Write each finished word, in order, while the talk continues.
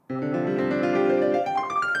Hi,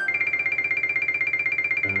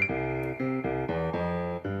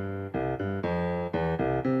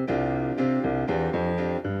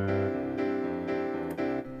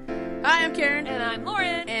 I'm Karen. And I'm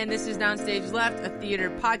Lauren. And this is Downstage Left, a theater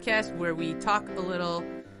podcast where we talk a little,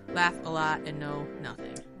 laugh a lot, and know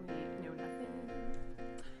nothing. We know nothing.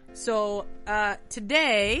 So,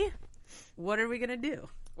 today, what are we going to do?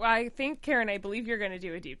 Well, I think, Karen, I believe you're going to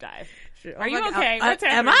do a deep dive. Sure. Are you okay? What's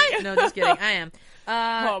am happening? I? No, just kidding. I am.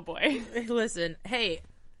 Oh, boy. Listen, hey.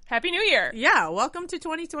 Happy New Year. Yeah, welcome to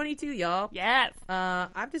 2022, y'all. Yes.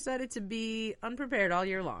 I've decided to be unprepared all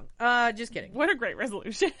year long. Just kidding. What a great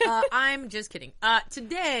resolution. I'm just kidding.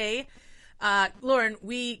 Today, Lauren,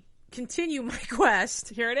 we continue my quest.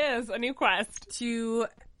 Here it is, a new quest. To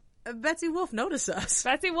Betsy Wolf Notice Us.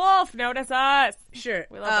 Betsy Wolf, notice us. Sure.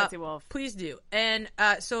 We love Betsy Wolf. Please do. And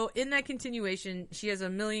so in that continuation, she has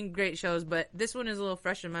a million great shows, but this one is a little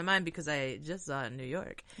fresh in my mind because I just saw it in New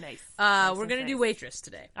York. Nice. We're going to do Waitress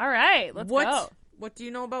today. All right, let's go. What do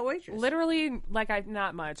you know about Waitress? Literally,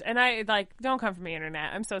 not much. And I, don't come from the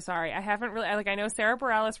internet. I'm so sorry. I haven't really, I know Sarah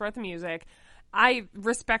Bareilles wrote the music. I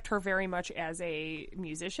respect her very much as a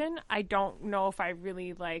musician. I don't know if I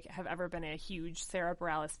really, have ever been a huge Sarah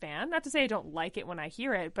Bareilles fan. Not to say I don't like it when I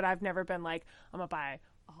hear it, but I've never been I'm going to buy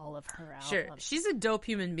all of her albums. Sure. She's a dope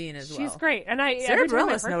human being as well. She's great. And Sarah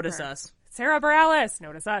Bareilles Notice Us. Sarah Bareilles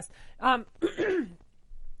Notice Us.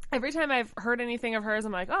 Every time I've heard anything of hers,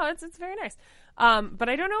 I'm like, oh, it's very nice. But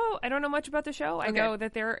I don't know much about the show. I know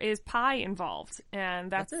that there is pie involved, and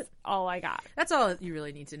that's it. all I got. That's all you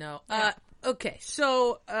really need to know. Yeah. Okay,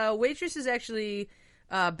 so Waitress is actually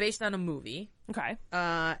based on a movie. Okay.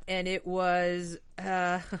 And it was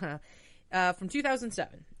from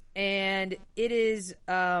 2007. And it is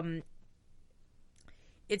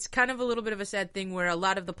it's kind of a little bit of a sad thing where a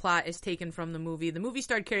lot of the plot is taken from the movie. The movie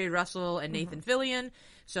starred Kerry Russell and Nathan Fillion.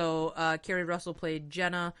 So Kerry Russell played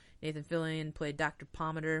Jenna. Nathan Fillion played Dr.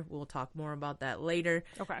 Pomander. We'll talk more about that later.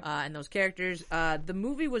 Okay. And those characters. The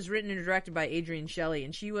movie was written and directed by Adrienne Shelly,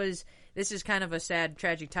 and this is kind of a sad,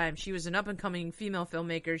 tragic time. She was an up-and-coming female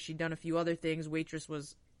filmmaker. She'd done a few other things. Waitress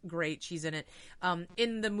was great. She's in it.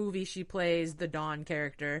 In the movie, she plays the Dawn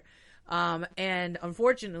character. And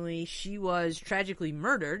unfortunately, she was tragically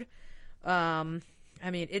murdered.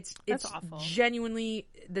 It's awful. Genuinely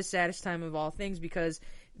the saddest time of all things because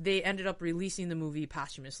they ended up releasing the movie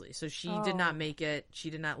posthumously. So she did not make it. She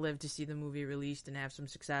did not live to see the movie released and have some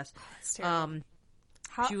success. That's terrible.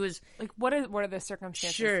 She was what are the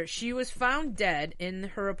circumstances? Sure, she was found dead in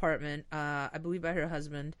her apartment, I believe by her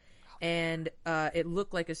husband, and it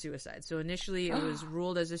looked like a suicide. So initially, it was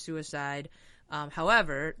ruled as a suicide.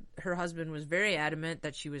 However, her husband was very adamant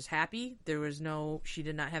that she was happy. She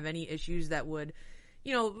did not have any issues that would,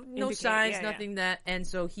 no signs, nothing that, and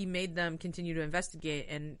so he made them continue to investigate,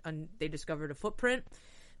 and they discovered a footprint.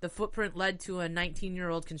 The footprint led to a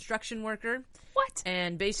 19-year-old construction worker. What?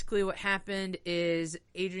 And basically what happened is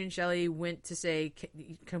Adrienne Shelly went to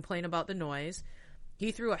complain about the noise.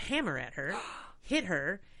 He threw a hammer at her, hit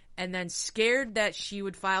her, and then scared that she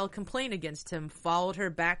would file a complaint against him, followed her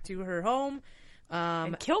back to her home.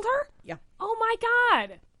 And killed her? Yeah. Oh my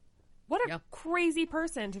God. What a crazy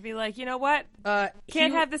person to be like, you know what?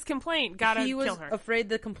 Can't have this complaint. Gotta kill her. He was afraid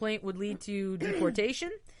the complaint would lead to deportation.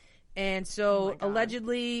 And so,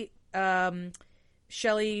 allegedly,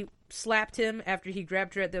 Shelley slapped him after he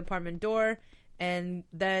grabbed her at the apartment door, and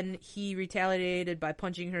then he retaliated by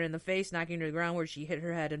punching her in the face, knocking her to the ground where she hit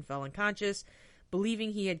her head and fell unconscious.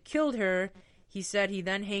 Believing he had killed her, he said he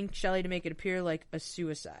then hanged Shelley to make it appear like a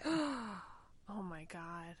suicide. Oh, my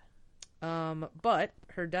God. But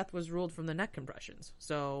her death was ruled from the neck compressions,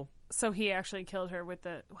 so he actually killed her with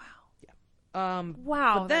the... Wow.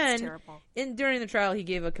 Wow, but then, that's terrible. During the trial, he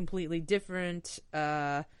gave a completely different.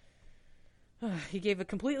 Account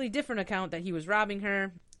that he was robbing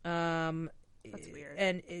her. That's weird.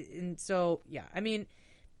 And so yeah,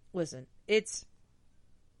 listen, that's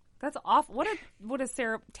awful. What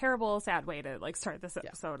a terrible, sad way to start this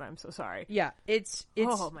episode. I'm so sorry. Yeah, it's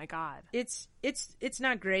oh my God, it's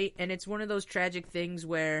not great, and it's one of those tragic things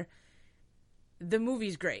where. The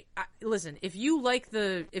movie's great. Listen, if you like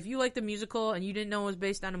the musical and you didn't know it was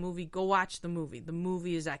based on a movie, go watch the movie. The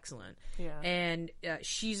movie is excellent. Yeah. And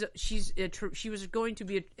she was going to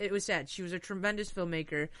be. It was sad. She was a tremendous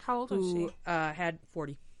filmmaker. How old was she? Had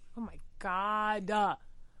 40. Oh my God.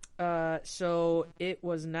 So it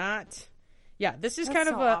was not. Yeah, this is kind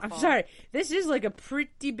of awful. I'm sorry. This is a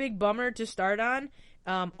pretty big bummer to start on.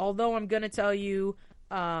 Although I'm gonna tell you,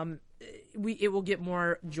 it will get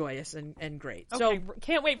more joyous and great. Okay, So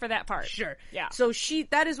can't wait for that part. sure. Yeah. So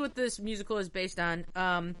that is what this musical is based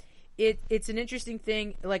on. It's an interesting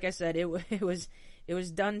thing. Like I said, it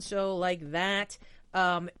was done so like that.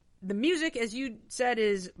 The music, as you said,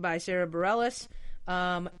 is by Sarah Bareilles,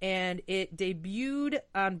 and it debuted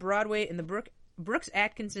on Broadway in the Brooks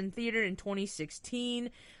Atkinson Theater in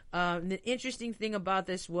 2016. The interesting thing about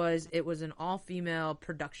this was it was an all-female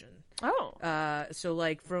production. Oh. So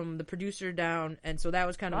like from the producer down, and so that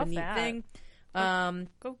was kind of a neat thing.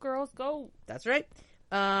 Go girls, go. That's right.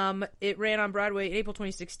 It ran on Broadway in April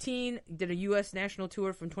 2016, did a U.S. national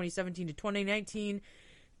tour from 2017 to 2019.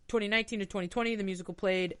 2019 to 2020, the musical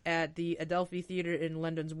played at the Adelphi Theatre in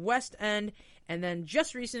London's West End, and then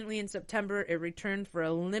just recently in September, it returned for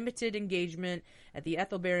a limited engagement at the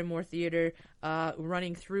Ethel Barrymore Theatre,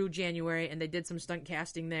 running through January, and they did some stunt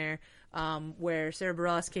casting there, where Sarah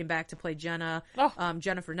Bareilles came back to play Jenna,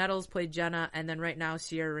 Jennifer Nettles played Jenna, and then right now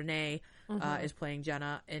Ciara Renee is playing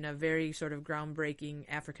Jenna in a very sort of groundbreaking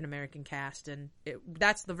African-American cast, and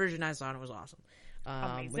that's the version I saw, and it was awesome.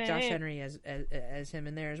 With Josh Henry as him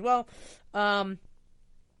in there as well.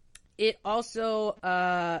 It also,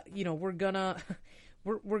 we're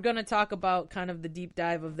gonna talk about kind of the deep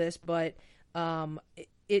dive of this, but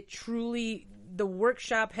it truly, the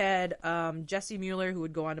workshop had Jesse Mueller, who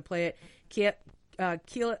would go on to play it,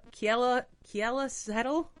 Kiela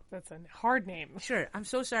Settle. That's a hard name. Sure, I'm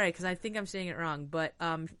so sorry because I think I'm saying it wrong, but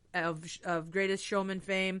of Greatest Showman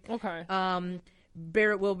fame. Okay.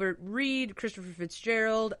 Barrett Wilbert Reed, Christopher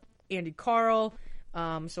Fitzgerald, Andy Carl,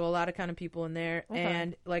 so a lot of kind of people in there. Okay.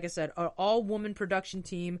 And like I said, an all-woman production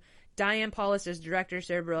team. Diane Paulus as director,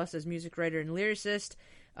 Sarah Bareilles as music writer and lyricist,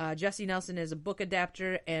 Jesse Nelson as a book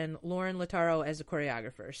adapter, and Lauren Lataro as a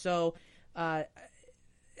choreographer. So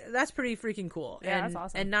that's pretty freaking cool. Yeah, that's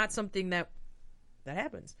awesome. And not something that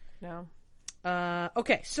happens. No.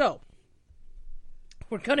 Okay, so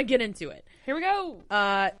we're gonna get into it. Here we go.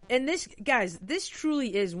 And this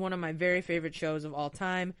truly is one of my very favorite shows of all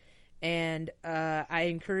time, and I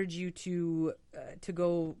encourage you to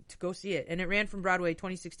go see it. And it ran from Broadway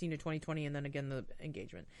 2016 to 2020, and then again the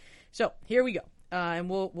engagement. So here we go, and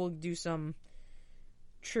we'll do some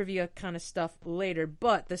trivia kind of stuff later.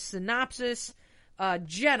 But the synopsis: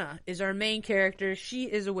 Jenna is our main character.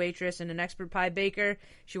 She is a waitress and an expert pie baker.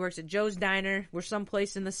 She works at Joe's Diner. We're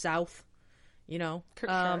someplace in the South. Sure.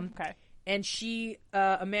 Okay. And she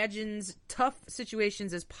imagines tough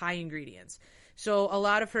situations as pie ingredients. So a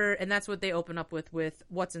lot of her, and that's what they open up with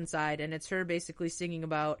What's Inside, and it's her basically singing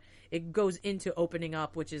about, it goes into opening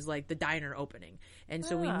up, which is like the diner opening. And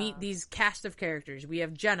so we meet these cast of characters. We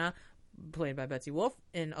have Jenna, played by Betsy Wolfe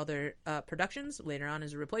in other productions, later on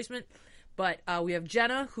as a replacement. But we have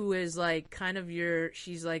Jenna, who is like kind of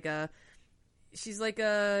she's like an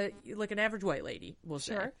average white lady, we'll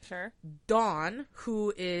say. Sure. Dawn,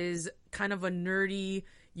 who is kind of a nerdy,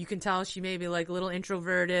 you can tell she may be like a little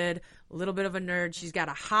introverted, a little bit of a nerd. She's got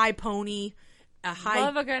a high pony, a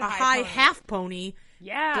high half pony,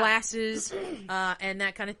 glasses, and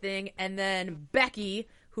that kind of thing. And then Becky,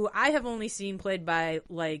 who I have only seen played by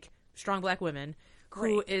like strong black women,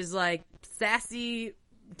 who is like sassy,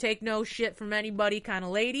 take no shit from anybody kind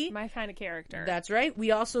of lady. My kind of character. That's right.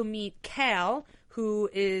 We also meet Cal, who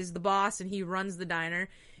is the boss, and he runs the diner.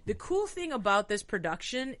 The cool thing about this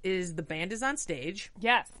production is the band is on stage.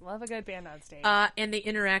 Yes, love a good band on stage. And they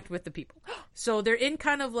interact with the people. So they're in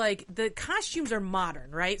kind of like, the costumes are modern,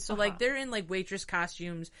 right? So like they're in like waitress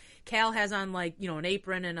costumes. Cal has on like, an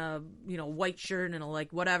apron and a, white shirt and a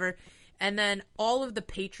like whatever. And then all of the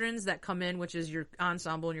patrons that come in, which is your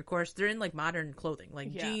ensemble and your chorus, they're in like modern clothing,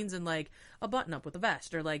 like jeans and like a button up with a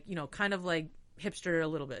vest, or like, kind of like hipster, a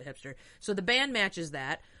little bit hipster. So the band matches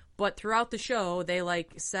that, but throughout the show, they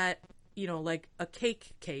like set, like a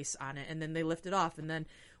cake case on it, and then they lift it off, and then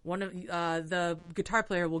one of the guitar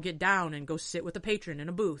player will get down and go sit with a patron in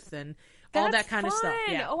a booth, and all that kind of stuff.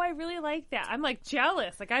 Yeah. Oh, I really like that. I'm like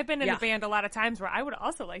jealous. Like I've been in a band a lot of times where I would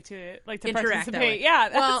also like to interact participate. Yeah,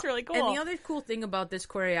 that's really cool. And the other cool thing about this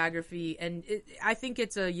choreography, and I think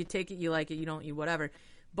it's you take it, you like it, you don't, you whatever,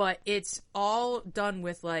 but it's all done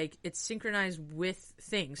with like, it's synchronized with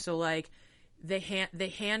things. So like they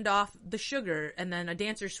hand off the sugar, and then a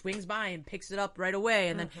dancer swings by and picks it up right away,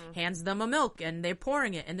 and then hands them a milk, and they're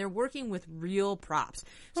pouring it, and they're working with real props.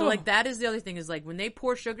 So like that is the other thing, is like when they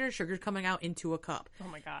pour sugar's coming out into a cup. Oh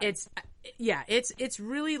my god! It's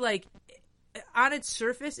really like, on its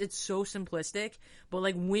surface it's so simplistic, but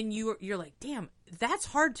like when you're like, damn, that's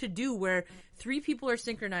hard to do, where three people are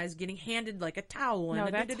synchronized getting handed like a towel. No,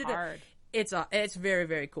 that's hard. it's very,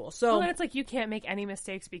 very cool. So well, and it's like you can't make any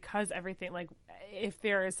mistakes because everything, like, if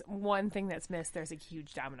there is one thing that's missed, there's a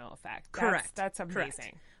huge domino effect. Correct. That's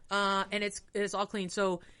amazing. Correct. And it's all clean.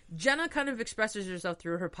 So Jenna kind of expresses herself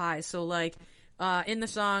through her pies. So like in the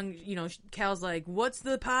song, you know, Cal's like, "What's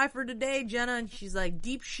the pie for today, Jenna?" And she's like,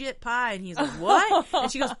 "Deep shit pie." And he's like, "What?"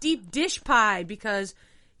 And she goes, "Deep dish pie," because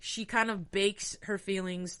she kind of bakes her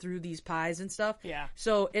feelings through these pies and stuff. Yeah.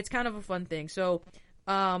 So it's kind of a fun thing. So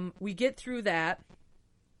we get through that,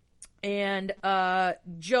 and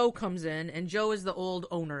Joe comes in, and Joe is the old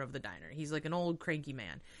owner of the diner. He's like an old cranky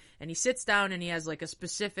man. And he sits down and he has like a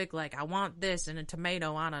specific, like, I want this and a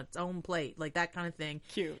tomato on its own plate, like that kind of thing.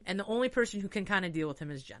 Cute. And the only person who can kind of deal with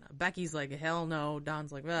him is Jenna. Becky's like, hell no.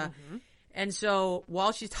 Don's like, ah. Mm-hmm. And so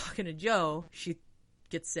while she's talking to Joe, she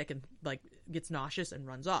gets sick and like gets nauseous and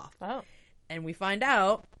runs off. Oh. And we find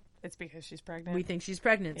out it's because she's pregnant. we think she's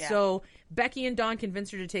pregnant. Yeah. So Becky and Dawn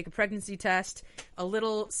convince her to take a pregnancy test. A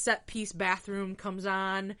little set piece bathroom comes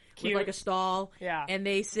on Cute. with like a stall. Yeah. And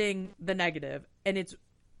they sing the negative. And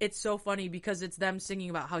it's so funny because it's them singing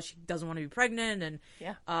about how she doesn't want to be pregnant. And,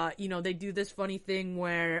 you know, they do this funny thing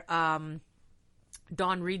where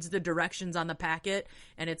Dawn reads the directions on the packet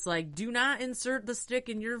and it's like, do not insert the stick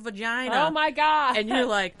in your vagina. Oh my God. And you're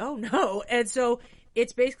like, oh no. And so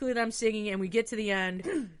it's basically them singing, and we get to the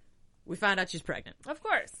end. We find out she's pregnant. Of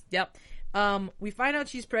course. Yep. We find out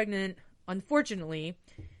she's pregnant, unfortunately,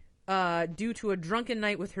 due to a drunken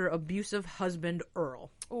night with her abusive husband, Earl.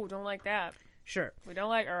 Oh, don't like that. Sure. We don't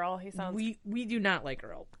like Earl. He sounds... We do not like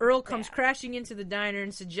Earl. Earl comes bad. crashing into the diner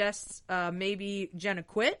and suggests maybe Jenna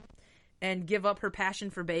quit and give up her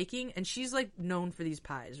passion for baking. And she's, like, known for these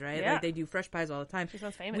pies, right? Yeah. Like, they do fresh pies all the time. She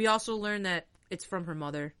sounds famous. We also learn that it's from her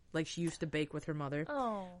mother. Like, she used to bake with her mother.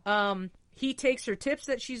 Oh. He takes her tips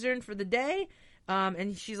that she's earned for the day,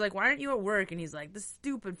 and she's like, why aren't you at work? And he's like, the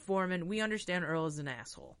stupid foreman. We understand Earl is an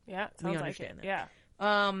asshole. Yeah, we sounds understand like it. that.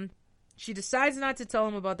 Yeah. She decides not to tell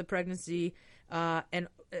him about the pregnancy, and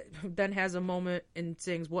then has a moment and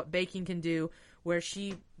sings What Baking Can Do, where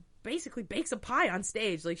she basically bakes a pie on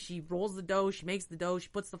stage. Like, she rolls the dough, she makes the dough, she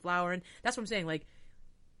puts the flour in. That's what I'm saying. Like,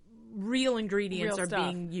 real ingredients Real are stuff.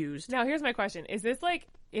 being used. Now, here's my question. Is it like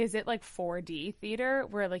 4D theater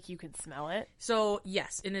where, like, you can smell it? So,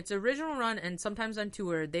 yes, in its original run and sometimes on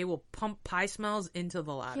tour, they will pump pie smells into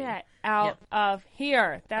the lobby. Get out of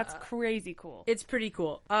here. That's crazy cool. It's pretty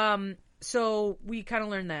cool. So we kind of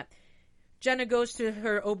learned that. Jenna goes to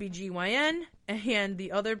her OBGYN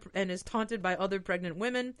and is taunted by other pregnant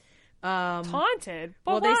women. Taunted?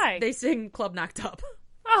 But why? They sing Club Knocked Up.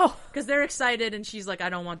 Oh. Because they're excited and she's like, I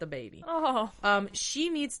don't want the baby. Oh. She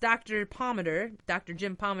meets Dr. Pomander, Dr.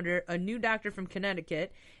 Jim Pomander, a new doctor from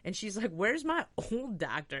Connecticut, and she's like, where's my old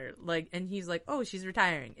doctor? Like, and he's like, oh, she's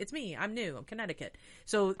retiring. It's me. I'm new. I'm Connecticut.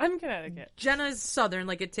 So I'm Connecticut. Jenna's Southern,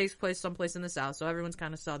 like it takes place someplace in the South, so everyone's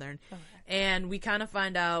kind of Southern. Okay. And we kind of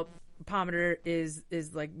find out Pomander is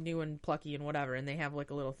like new and plucky and whatever, and they have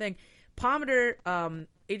like a little thing. Pomander,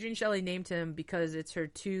 Adrienne Shelley named him because it's her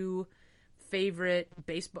two favorite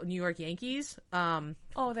baseball New York Yankees.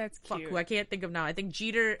 Oh, that's cute. Who I can't think of now. I think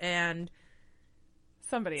Jeter and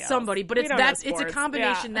somebody else. But it's a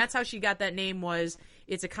combination. Yeah. That's how she got that name.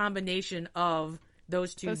 It's a combination of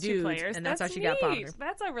those two dudes, players. and that's how she neat. got Pomander.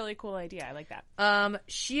 That's a really cool idea. I like that.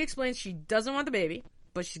 She explains she doesn't want the baby,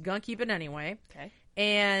 but she's gonna keep it anyway. Okay.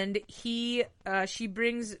 And she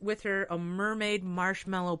brings with her a mermaid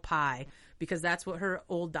marshmallow pie because that's what her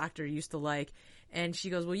old doctor used to like. And she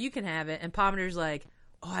goes, well, you can have it. And Pomander's like,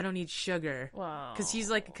 oh, I don't need sugar. Wow. Because he's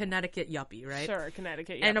like a Connecticut yuppie, right? Sure,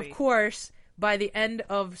 Connecticut yuppie. And of course, by the end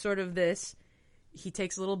of sort of this, he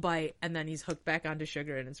takes a little bite and then he's hooked back onto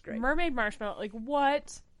sugar and it's great. Mermaid marshmallow, like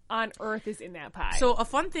what on earth is in that pie? So a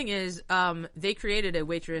fun thing is they created a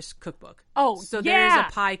waitress cookbook. Oh, so there is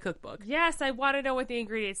a pie cookbook. Yes, I want to know what the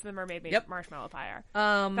ingredients of the mermaid marshmallow pie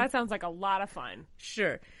are. That sounds like a lot of fun.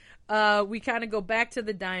 Sure. We kind of go back to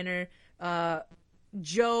the diner.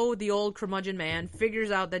 Joe, the old curmudgeon man,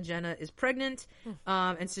 figures out that Jenna is pregnant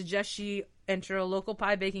and suggests she enter a local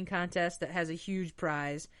pie baking contest that has a huge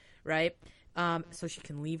prize, right? So she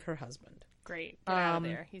can leave her husband. Great. Get out of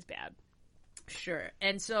there. He's bad. Sure.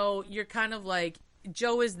 And so you're kind of like,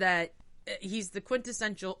 Joe is that, he's the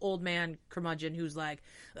quintessential old man curmudgeon who's like,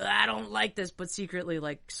 I don't like this, but secretly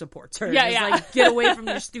like supports her. Yeah, He's yeah. like, get away from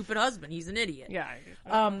your stupid husband. He's an idiot.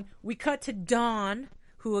 Yeah. We cut to Dawn,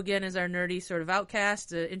 who again is our nerdy sort of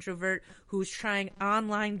outcast, introvert, who's trying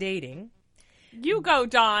online dating. You go,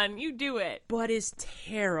 Dawn. You do it. But is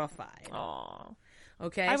terrified. Aw.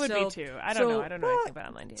 Okay? I would be too. I don't know. I don't know anything about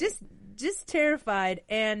online dating. Just terrified.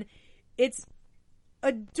 And it's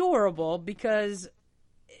adorable because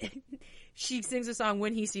she sings a song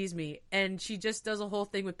When He Sees Me, and she just does a whole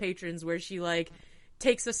thing with patrons where she like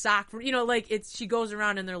takes a sock from, like she goes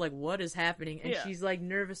around and they're like, what is happening? And she's like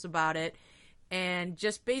nervous about it, and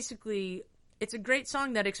just basically it's a great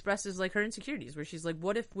song that expresses like her insecurities, where she's like,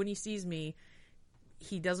 what if when he sees me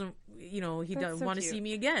he doesn't want to see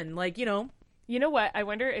me again, like, you know what, I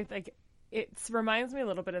wonder if like it reminds me a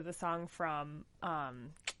little bit of the song from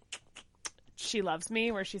She Loves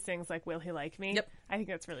Me, where she sings like, will he like me? Yep. I think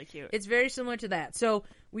that's really cute. It's very similar to that. So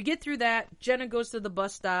we get through that. Jenna goes to the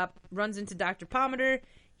bus stop, runs into Dr. Pomander.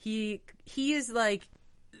 He is like,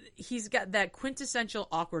 he's got that quintessential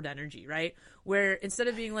awkward energy, right? Where instead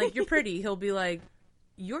of being like, you're pretty, he'll be like,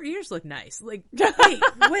 your ears look nice. Like, wait,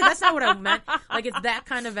 that's not what I meant. Like, it's that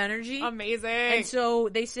kind of energy. Amazing. And so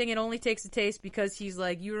they sing It Only Takes a Taste because he's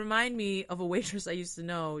like, you remind me of a waitress I used to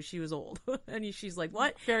know. She was old. And she's like,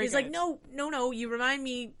 what? He's like, no, you remind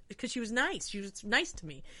me because she was nice. She was nice to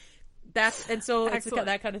me. And so it's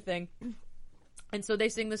that kind of thing. And so they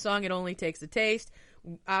sing the song It Only Takes a Taste.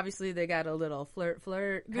 Obviously, they got a little flirt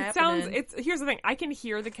happening. Here's the thing. I can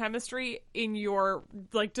hear the chemistry in your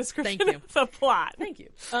like description Thank you. of the plot. Thank you.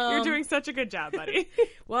 You're doing such a good job, buddy.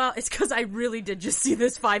 Well, it's because I really did just see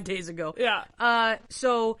this 5 days ago. Yeah.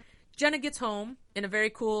 So Jenna gets home in a very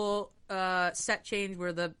cool set change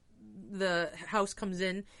where the house comes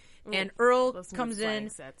in, and Earl comes in,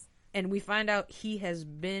 and we find out he has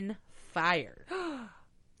been fired.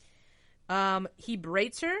 He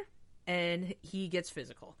berates her. And he gets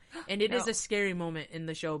physical. And it is a scary moment in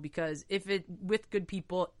the show because with good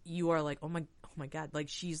people, you are like, oh my God. Like,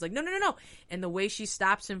 she's like, no. And the way she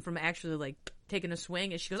stops him from actually, like, taking a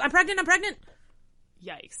swing is she goes, I'm pregnant.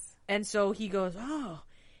 Yikes. And so he goes, oh.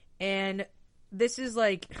 And this is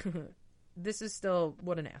like, this is still,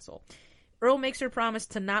 what an asshole. Earl makes her promise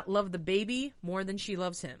to not love the baby more than she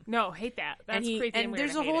loves him. No, hate that. That's creepy. And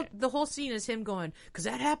there's the whole scene is him going, because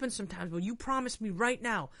that happens sometimes, but you promise me right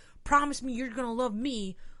now. Promise me you're going to love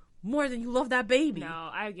me more than you love that baby. No,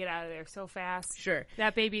 I would get out of there so fast. Sure.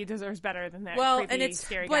 That baby deserves better than that creepy,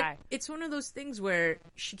 scary but guy. It's one of those things where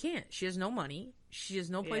she can't. She has no money. She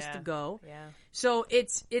has no place to go. Yeah. So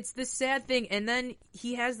it's this sad thing. And then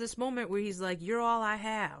he has this moment where he's like, you're all I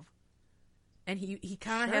have. And he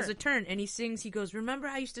kind of has a turn, and he sings, he goes, remember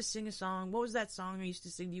I used to sing a song? What was that song I used to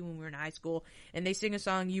sing to you when we were in high school? And they sing a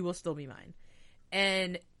song, You Will Still Be Mine.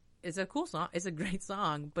 And it's a cool song. It's a great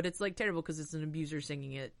song, but it's like terrible because it's an abuser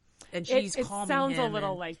singing it. And she's calming him. It sounds a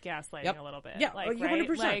little like gaslighting a little bit. Yeah, like,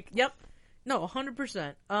 100%. Right? Yep. No,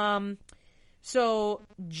 100%. So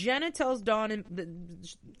Jenna tells Dawn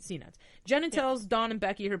tells Dawn and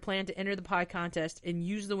Becky her plan to enter the pie contest and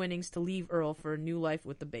use the winnings to leave Earl for a new life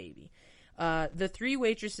with the baby. The 3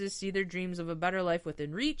 waitresses see their dreams of a better life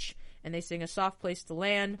within reach, and they sing A Soft Place to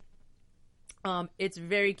Land. It's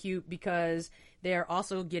very cute because they are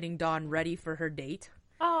also getting Dawn ready for her date.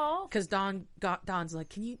 Oh, because Dawn's like,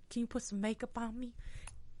 can you put some makeup on me?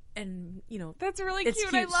 And that's really it's cute.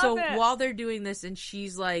 cute. I love it. While they're doing this, and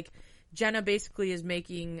she's like, Jenna basically is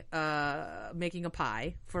making a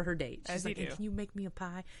pie for her date. She's like, hey, can you make me a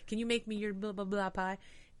pie? Can you make me your blah blah blah pie?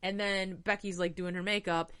 And then Becky's like doing her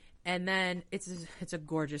makeup. And then it's a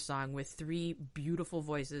gorgeous song with 3 beautiful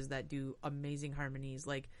voices that do amazing harmonies.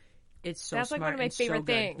 Like, it's so That's smart. Like one of my favorite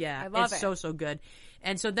things. Yeah, I love it. It's so good.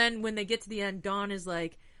 And so then when they get to the end, Dawn is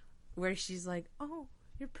like, where she's like, oh,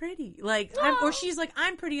 you're pretty. Like, or she's like,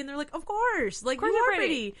 I'm pretty, and they're like, of course, like, you are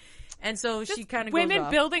pretty. And so she kind of goes women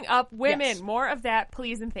off. building up women. Yes. More of that,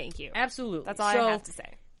 please and thank you. Absolutely. That's all I have to say.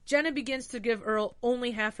 Jenna begins to give Earl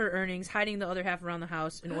only half her earnings, hiding the other half around the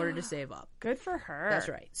house in order to save up. Good for her. That's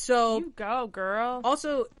right. So you go, girl.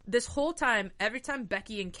 Also, this whole time, every time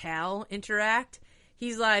Becky and Cal interact,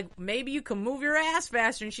 he's like, maybe you can move your ass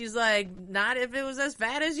faster. And she's like, not if it was as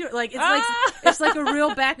fat as you. Like, it's like a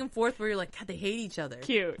real back and forth where you're like, God, they hate each other.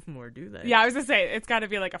 Cute. Or do they? Yeah, I was going to say, it's got to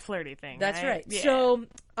be like a flirty thing. That's right. Yeah. So,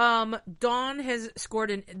 Dawn has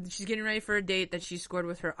scored, she's getting ready for a date that she scored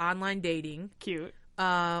with her online dating. Cute.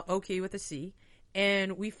 OK with a C.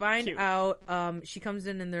 And we find out, she comes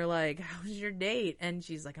in and they're like, how was your date? And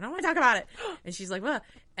she's like, I don't want to talk about it. And she's like, what?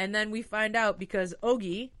 And then we find out because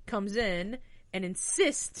Ogie comes in and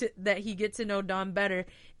insists that he get to know Dawn better.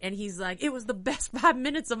 And he's like, it was the best 5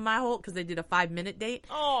 minutes of my whole, because they did a 5-minute date.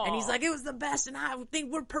 Aww. And he's like, it was the best. And I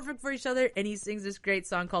think we're perfect for each other. And he sings this great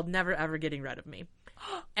song called Never Ever Getting Rid of Me.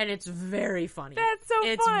 And it's very funny. That's so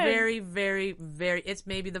It's fun. very, very, very, it's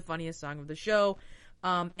maybe the funniest song of the show.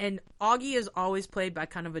 And Augie is always played by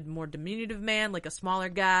kind of a more diminutive man, like a smaller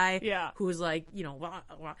guy, who is like, wah,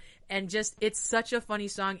 wah. And just, it's such a funny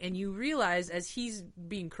song. And you realize as he's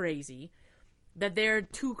being crazy, that they're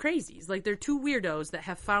two crazies. Like, they're two weirdos that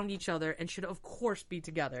have found each other and should, of course, be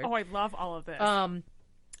together. Oh, I love all of this.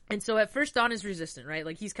 And so at first Don is resistant, right?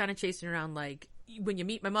 Like, he's kind of chasing around, like, when you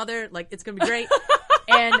meet my mother, like, it's gonna be great.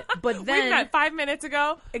 But then... We met 5 minutes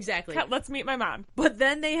ago. Exactly. Let's meet my mom. But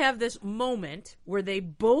then they have this moment where they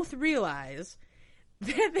both realize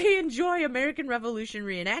that they enjoy American Revolution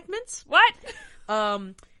reenactments. What?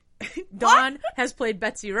 Don has played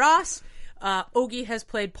Betsy Ross. Ogie has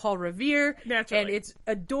played Paul Revere. Naturally. And it's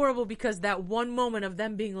adorable because that one moment of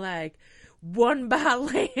them being like, one by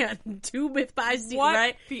land, two by sea, What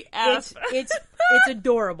right? the F? It's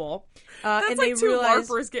adorable. That's and like they two realize,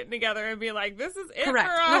 LARPers getting together and being like, "This is it correct.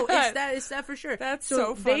 for us." No, it's that for sure. That's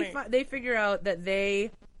so funny. They figure out that they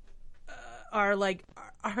are like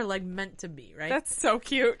meant to be, right? That's so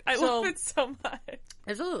cute. I love it so much.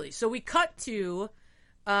 Absolutely. So we cut to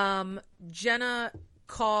Jenna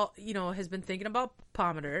has been thinking about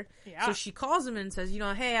Pomander. Yeah. So she calls him and says,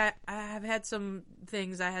 hey, I have had some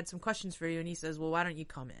things, I had some questions for you. And he says, well, why don't you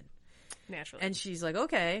come in? Naturally. And she's like,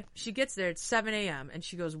 okay. She gets there at 7 a.m. and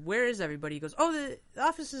she goes, where is everybody? He goes, oh, the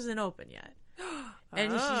office isn't open yet.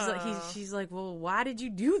 And she's like, well, why did you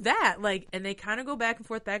do that? Like, and they kind of go back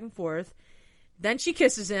and forth. Then she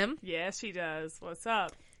kisses him. Yeah, she does. What's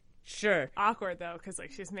up? Sure. Awkward, though, because,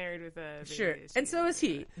 like, she's married with a baby. Sure. And so is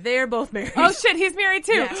he. They're both married. Oh, shit, he's married,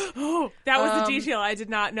 too. Yes. Oh, that was the detail I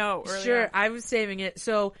did not know earlier. Sure, I was saving it.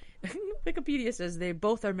 So, Wikipedia says they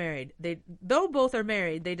both are married. Though both are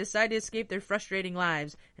married, they decide to escape their frustrating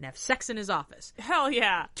lives and have sex in his office. Hell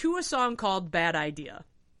yeah. To a song called Bad Idea.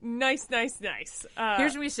 Nice.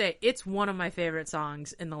 Here's what we say. It's one of my favorite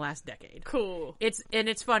songs in the last decade. Cool. It's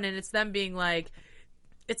fun, and it's them being like,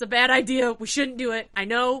 it's a bad idea. We shouldn't do it. I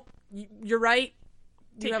know. You're right.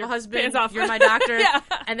 You have a husband. You're my doctor. Yeah.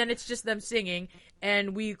 And then it's just them singing.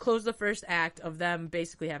 And we close the first act of them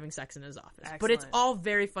basically having sex in his office. Excellent. But it's all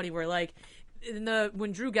very funny. Where like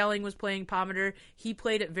when Drew Gelling was playing Pomander, he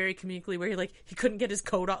played it very comedically. Where he couldn't get his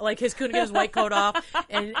coat off, couldn't get his white coat off,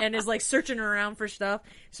 and is like searching around for stuff.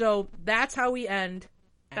 So that's how we end.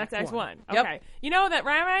 That's Act 1. Yep. Okay. You know, that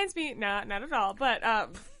reminds me, not at all,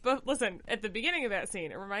 but listen, at the beginning of that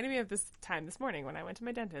scene, it reminded me of this time this morning when I went to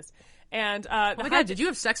my dentist. And, oh my God, did you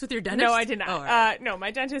have sex with your dentist? No, I did not. Oh, right. No,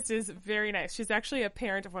 my dentist is very nice. She's actually a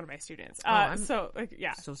parent of one of my students. Yeah. So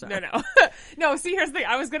sorry. No. No, see, here's the thing.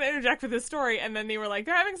 I was going to interject with this story, and then they were like,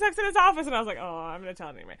 they're having sex in his office, and I was like, oh, I'm going to tell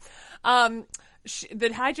it anyway.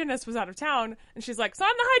 The hygienist was out of town, and she's like, so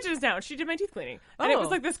I'm the hygienist now. And she did my teeth cleaning. And it was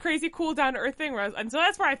like this crazy, cool, down-to-earth thing. And so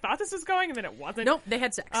that's where I thought this was going, and then it wasn't. Nope, they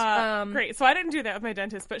had sex. Great. So I didn't do that with my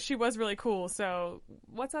dentist, but she was really cool. So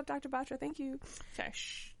what's up, Dr. Batra? Thank you. Okay.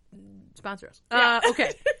 Sponsor us. Yeah.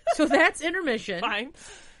 Okay, so that's intermission. Fine.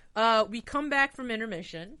 We come back from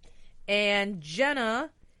intermission, and Jenna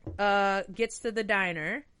gets to the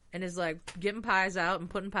diner and is like getting pies out and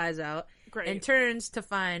putting pies out. Great. And turns to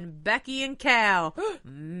find Becky and Cal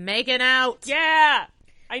making out. Yeah!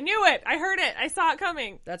 I knew it! I heard it! I saw it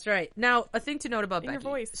coming! That's right. Now, a thing to note about Becky. Your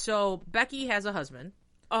voice. So, Becky has a husband.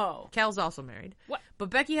 Oh. Cal's also married. What? But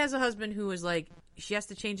Becky has a husband who is like, she has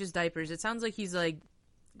to change his diapers. It sounds like he's like,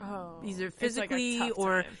 either physically like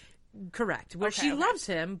or... time. Correct. Where she loves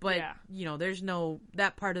him, but, yeah. There's no...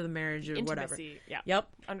 That part of the marriage or whatever. Yeah. Yep.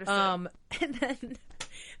 Understood. And then...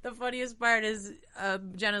 The funniest part is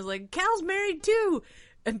Jenna's like, Cal's married too.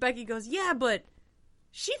 And Becky goes, yeah, but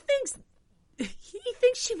he thinks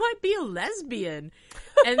she might be a lesbian.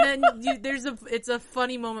 And then it's a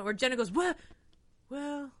funny moment where Jenna goes, well,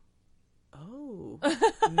 oh,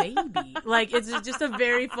 maybe. Like, it's just a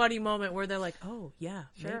very funny moment where they're like, oh, yeah,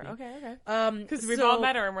 sure, maybe. okay. Because we've all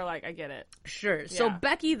met her and we're like, I get it. Sure. So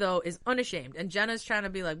Becky, though, is unashamed. And Jenna's trying to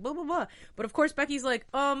be like, blah, blah, blah. But, of course, Becky's like,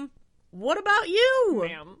 what about you?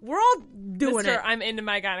 Ma'am. We're all doing it. I'm into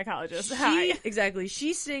my gynecologist. Hi. Exactly.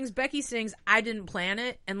 Becky sings, I didn't plan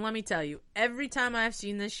it. And let me tell you, every time I've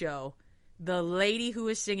seen this show, the lady who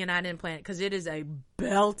is singing I didn't plan it, because it is a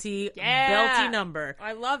belty number.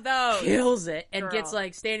 I love those. Kills it. And Girl. gets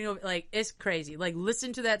like standing over, like, it's crazy. Like,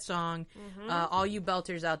 listen to that song. All you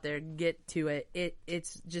belters out there, get to it.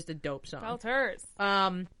 It's just a dope song.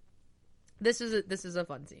 Belters. This is a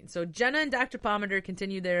fun scene. So Jenna and Dr. Pomander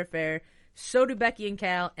continue their affair. So do Becky and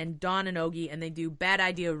Cal and Dawn and Ogie, and they do Bad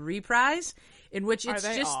Idea reprise, in which it's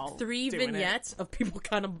just 3 vignettes of people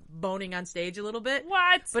kind of boning on stage a little bit.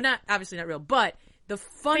 What? But obviously not real. But the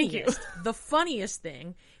funniest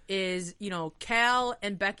thing is, Cal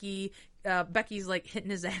and Becky. Becky's like hitting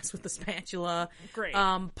his ass with the spatula. Great.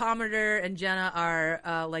 Pomander and Jenna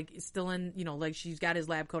are like still in, like she's got his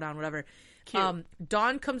lab coat on, whatever. Cute.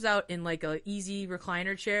 Dawn comes out in like a easy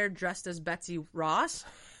recliner chair dressed as Betsy Ross.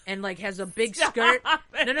 and like has a big skirt.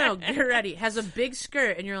 No, get ready. Has a big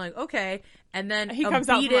skirt, and you're like, okay. And then He comes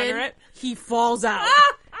out from under it. He falls out.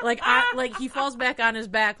 Like he falls back on his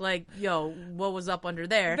back. Like, yo, what was up under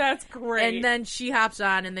there? That's great. And then she hops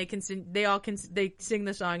on, and they sing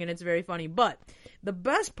the song, and it's very funny. But the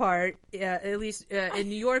best part, at least in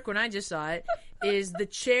New York when I just saw it, is the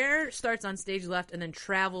chair starts on stage left and then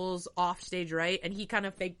travels off stage right, and he kind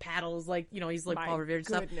of fake paddles like, he's like Paul Revere and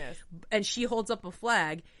stuff. And she holds up a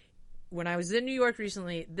flag. When I was in New York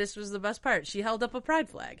recently, this was the best part. She held up a pride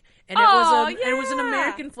flag, and it was an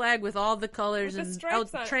American flag with all the colors and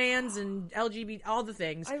trans and LGBT, all the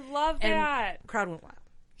things. I love that. And crowd went wild.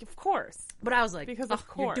 Of course, but I was like, because of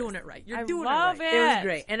course, you're doing it right. You're doing it right. It was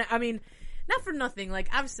great, and I mean, not for nothing. Like,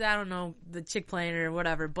 obviously, I don't know the chick playing or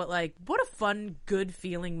whatever, but like, what a fun, good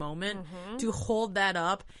feeling moment to hold that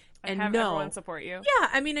up. And have everyone support you. Yeah,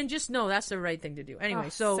 I mean, and just know that's the right thing to do.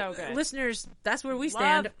 Anyway, so listeners, that's where we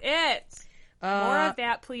stand. Love it. More of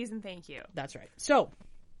that, please, and thank you. That's right. So,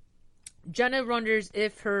 Jenna wonders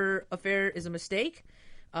if her affair is a mistake,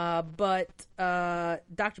 but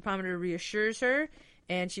Dr. Pomander reassures her,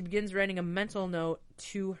 and she begins writing a mental note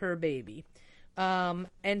to her baby.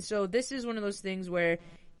 And so this is one of those things where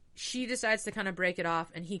she decides to kind of break it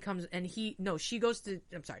off, and she goes to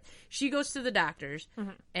the doctors,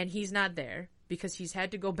 and he's not there because he's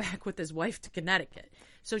had to go back with his wife to Connecticut.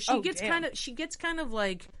 So she gets kind of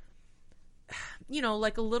like,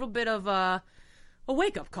 like a little bit of a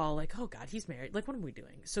wake up call, like, oh God, he's married. Like, what are we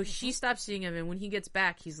doing? So she stops seeing him, and when he gets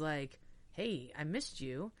back, he's like, hey, I missed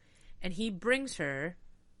you. And he brings her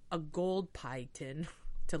a gold pie tin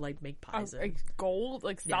to like make pies. Gold,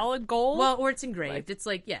 like solid gold. Well, or it's engraved. It's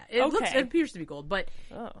like, it appears to be gold, but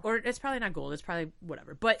or it's probably not gold. It's probably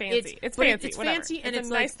whatever. But fancy. It's whatever. fancy, and it's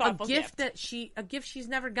nice, like a gift a gift she's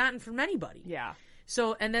never gotten from anybody. Yeah.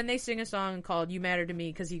 So, and then they sing a song called "You Matter to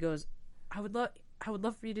Me" because he goes, I would love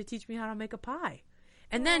for you to teach me how to make a pie.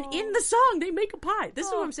 And then in the song, they make a pie. This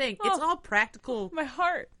is what I'm saying. It's all practical. My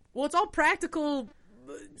heart. Well, it's all practical.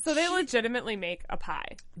 So they legitimately make a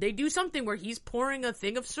pie. They do something where he's pouring a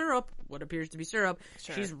thing of syrup, what appears to be syrup.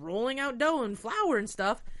 Sure. She's rolling out dough and flour and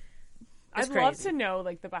stuff. It's I'd love to know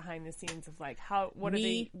like the behind the scenes of like what are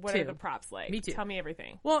the props like? Me too. Tell me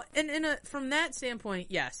everything. Well, and from that standpoint,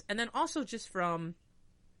 yes. And then also just from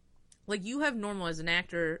like, you have normal as an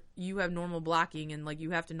actor, you have normal blocking, and like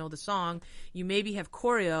you have to know the song. You maybe have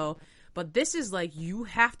choreo. But this is like, you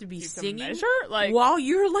have to be singing while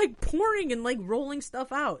you're like pouring and like rolling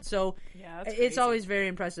stuff out. So it's always very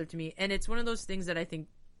impressive to me. And it's one of those things that I think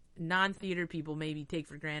non-theater people maybe take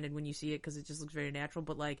for granted when you see it because it just looks very natural.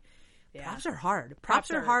 But like, props are hard.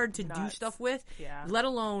 Props are hard to do stuff with, let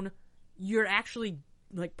alone you're actually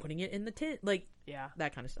like putting it in the tin. Like,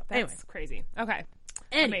 that kind of stuff. That's crazy. Okay.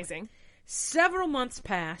 Amazing. Several months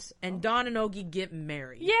pass and Dawn and Ogie get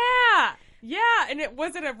married. Yeah, and it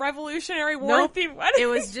wasn't a Revolutionary War themed wedding. It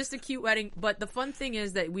was just a cute wedding. But the fun thing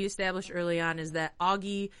is that we established early on is that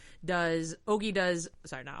Ogie does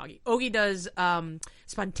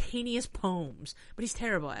spontaneous poems, but he's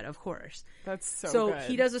terrible at it, of course. That's so good.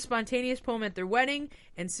 He does a spontaneous poem at their wedding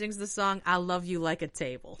and sings the song "I Love You Like a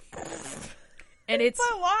Table." And it's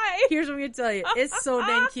but why? Here's what I'm gonna tell you. It's so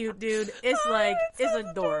dang cute, dude. It's like it's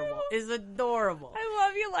adorable. It's adorable. I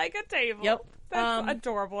love you like a table. Yep. That's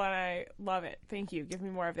adorable, and I love it. Thank you. Give me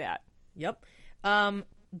more of that. Yep.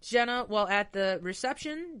 Jenna, while at the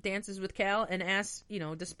reception, dances with Cal and asks,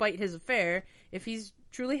 despite his affair, if he's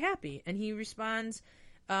truly happy. And he responds,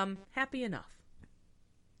 happy enough.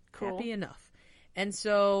 Cool. Happy enough. And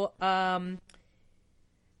so, yeah.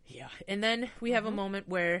 And then we have a moment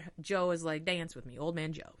where Joe is like, dance with me, old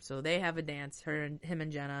man Joe. So they have a dance, him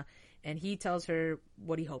and Jenna. And he tells her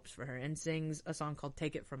what he hopes for her and sings a song called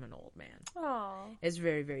Take It From an Old Man. Aww. It's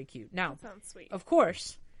very, very cute. Now, that sounds sweet. Of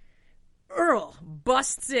course, Earl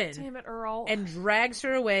busts in. Damn it, Earl. And drags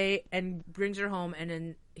her away and brings her home, and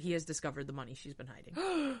then he has discovered the money she's been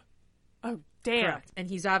hiding. Oh, damn. Correct. And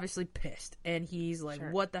he's obviously pissed. And he's like,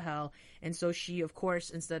 what the hell? And so she, of course,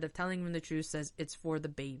 instead of telling him the truth, says it's for the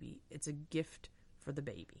baby. It's a gift for the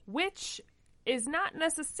baby. Which is not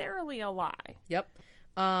necessarily a lie. Yep.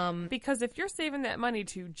 Because if you're saving that money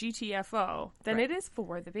to GTFO, then it is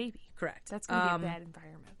for the baby. Correct. That's going to be a bad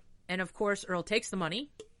environment. And of course, Earl takes the money.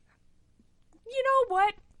 You know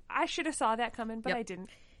what? I should have saw that coming, but I didn't.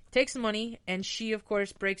 Takes the money, and she, of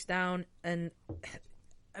course, breaks down, and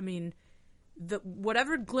I mean,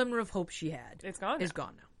 whatever glimmer of hope she had is gone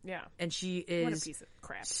now. Yeah. And she is what a piece of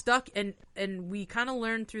crap. Stuck, and we kind of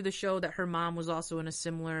learned through the show that her mom was also in a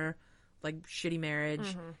similar like shitty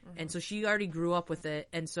marriage, and so she already grew up with it,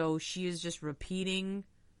 and so she is just repeating,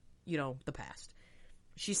 the past.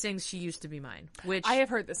 she sings "She Used to Be Mine," which I have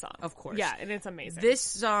heard this song, of course. Yeah, and it's amazing. This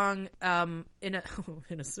song, in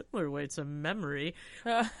a similar way to "Memory,"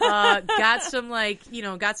 got some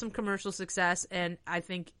got some commercial success, and I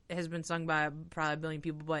think has been sung by probably 1 billion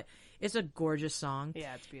people. But it's a gorgeous song.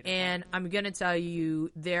 Yeah, it's beautiful. And I'm gonna tell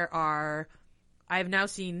you, I've now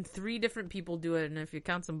seen 3 different people do it, and if you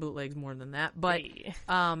count some bootlegs, more than that. But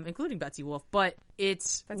including Betsy Wolf. But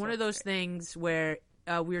it's one of those things where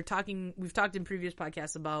we've talked in previous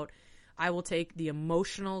podcasts about I will take the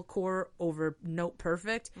emotional core over note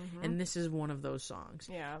perfect, and this is one of those songs.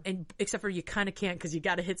 Yeah. And except for you kind of can't because you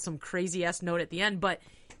got to hit some crazy ass note at the end, but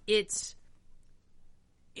it's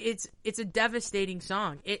a devastating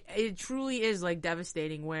song. It truly is like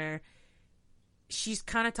devastating where she's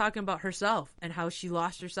kind of talking about herself and how she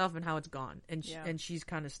lost herself and how it's gone and she's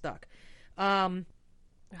kind of stuck.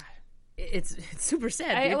 It's super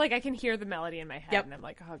sad. I can hear the melody in my head and I'm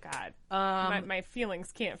like, oh God, my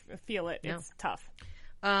feelings can't feel it. Yeah. It's tough.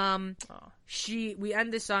 We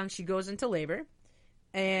end this song. She goes into labor,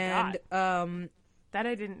 and that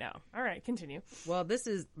I didn't know. All right, continue. Well, this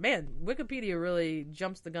is Wikipedia really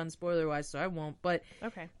jumps the gun spoiler wise, so I won't. But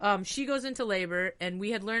okay, she goes into labor, and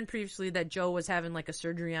we had learned previously that Joe was having like a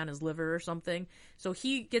surgery on his liver or something. So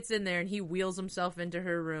he gets in there and he wheels himself into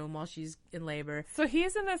her room while she's in labor. So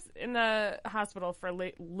he's in the hospital for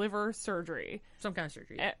liver surgery, some kind of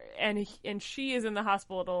surgery, and she is in the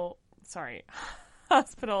hospital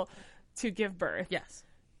to give birth. Yes.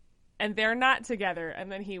 And they're not together,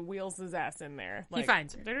 and then he wheels his ass in there. He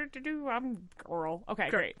finds her. I'm girl. Okay,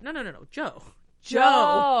 great. No. Joe.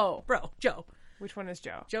 Bro, Joe. Which one is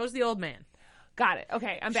Joe? Joe's the old man. Got it.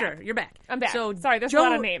 Okay, I'm back. Sure, you're back. I'm back. So sorry, there's a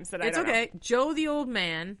lot of names that I don't know. It's okay. Joe, the old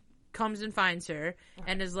man, comes and finds her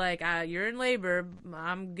and is like, you're in labor.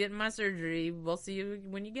 I'm getting my surgery. We'll see you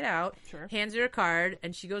when you get out. Sure. Hands her a card,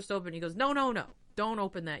 and she goes to open. He goes, no. Don't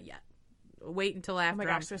open that yet. Wait until after. Oh my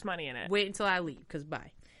gosh, there's money in it. Wait until I leave, because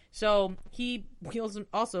bye. So he wheels him.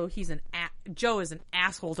 Also, Joe is an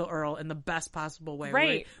asshole to Earl in the best possible way.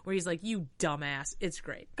 Right. Where he's like, you dumbass. It's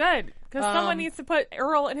great. Good. Because someone needs to put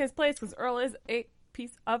Earl in his place, because Earl is a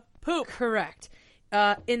piece of poop. Correct.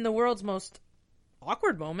 In the world's most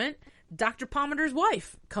awkward moment, Dr. Palmer's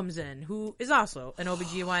wife comes in, who is also an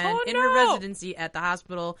OBGYN in her residency at the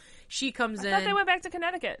hospital. She comes in. I thought they went back to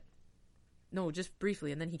Connecticut. No, just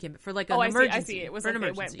briefly, and then he came for like an emergency. I see. It was like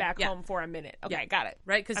they went back home for a minute. Okay, got it.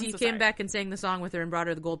 Right, because he came back and sang the song with her and brought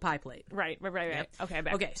her the gold pie plate. Right. Yep. Okay,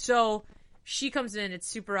 back. Okay, so she comes in. It's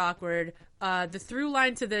super awkward. The through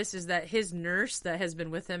line to this is that his nurse that has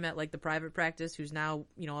been with him at like the private practice, who's now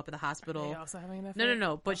up at the hospital. Are they also having an affair?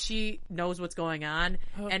 No. But she knows what's going on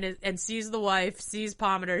and sees the wife, sees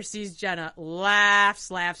Palmer, sees Jenna,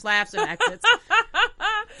 laughs, and exits.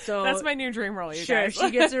 So that's my new dream role. You guys. Sure,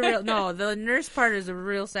 she gets a real. No, the nurse part is a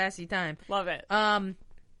real sassy time. Love it.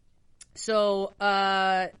 So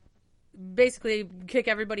basically, kick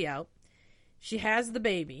everybody out. She has the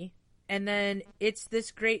baby. And then it's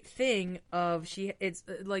this great thing of it's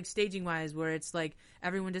like staging wise where it's like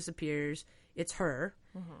everyone disappears. It's her.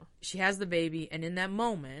 Mm-hmm. She has the baby. And in that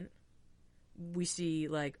moment, we see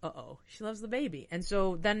like, she loves the baby. And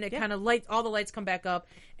so then it kind of all the lights come back up.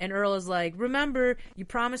 And Earl is like, remember, you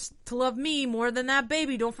promised to love me more than that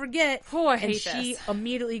baby. Don't forget. Oh, I hate this. And she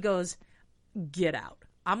immediately goes, get out.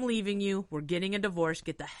 I'm leaving you. We're getting a divorce.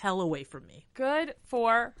 Get the hell away from me. Good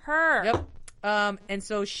for her. Yep. And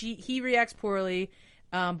so he reacts poorly,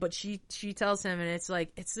 but she tells him, and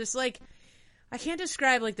it's this like, I can't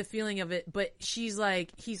describe like the feeling of it, but he's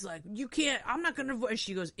like, you can't, I'm not gonna, and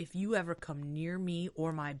she goes, if you ever come near me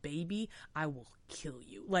or my baby, I will kill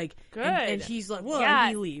you. Like, good. And he's like, well, and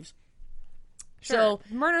he leaves. Sure. So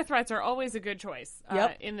murder threats are always a good choice,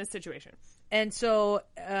 in this situation. And so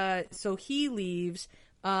he leaves,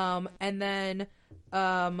 and then,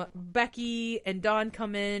 Becky and Dawn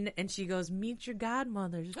come in and she goes, meet your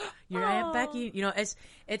godmothers, your Aunt Becky.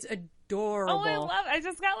 It's adorable. Oh, I love it. I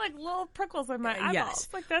just got like little prickles in my eyeballs. Yes.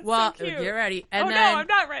 Like that's so cute. Get ready. And no, I'm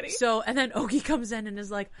not ready. So, and then Ogie comes in and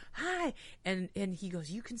is like, hi. And he goes,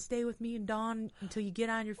 you can stay with me and Dawn until you get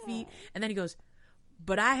on your feet. And then he goes,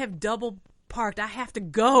 but I have double parked. I have to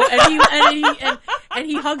go. And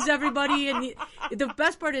he hugs everybody. And the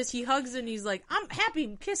best part is he hugs and he's like, I'm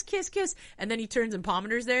happy. Kiss, kiss, kiss. And then he turns and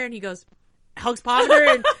Palmer's there and he goes, hugs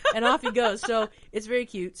Palmer and off he goes. So it's very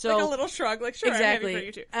cute. So like a little shrug, like, sure, exactly. I'm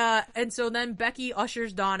happy for you too. And so then Becky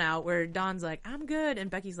ushers Dawn out where Dawn's like, I'm good. And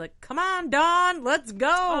Becky's like, come on, Dawn, let's go.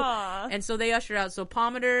 Aww. And so they usher out. So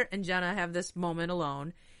Palmer and Jenna have this moment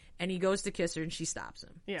alone and he goes to kiss her and she stops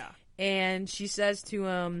him. Yeah. And she says to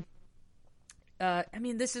him, I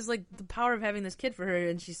mean, this is like the power of having this kid for her.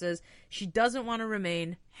 And she says she doesn't want to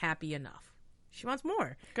remain happy enough. She wants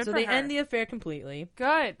more. Good so for they her. end the affair completely.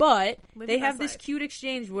 Good. But Live they your have best this life. cute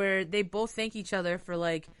exchange where they both thank each other for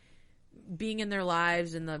like being in their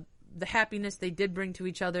lives and the happiness they did bring to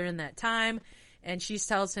each other in that time. And she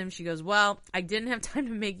tells him, she goes, well, I didn't have time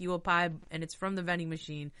to make you a pie, and it's from the vending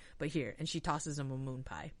machine, but here. And she tosses him a moon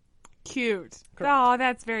pie. Cute. Correct. Oh,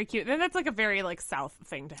 that's very cute. Then that's like a very like South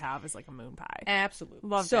thing to have, is like a moon pie. Absolutely.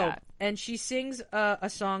 Love that. And she sings a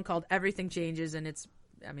song called Everything Changes, and it's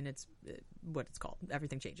what it's called.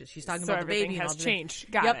 Everything Changes. She's talking So about the everything baby. has and all the changed.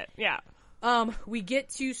 Got Yep. it. Yeah. We get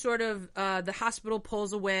to sort of the hospital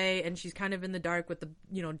pulls away, and she's kind of in the dark with the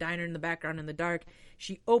diner in the background in the dark.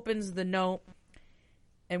 She opens the note,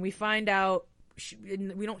 and we find out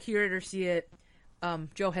we don't hear it or see it.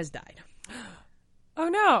 Joe has died Oh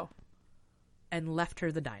no. and left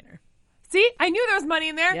her the diner. See, I knew there was money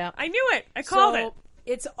in there. Yep. I knew it. I called it.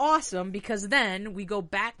 It's awesome because then we go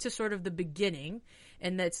back to sort of the beginning,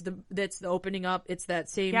 and that's the opening up. It's that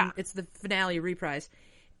same. Yeah. It's the finale reprise.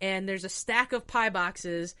 And there's a stack of pie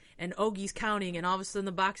boxes, and Ogie's counting, and all of a sudden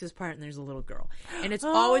the boxes part, and there's a little girl. And it's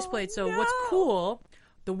always played. So what's cool,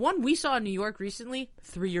 the one we saw in New York recently,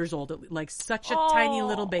 3 years old, like such a tiny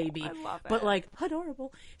little baby. I love but it. like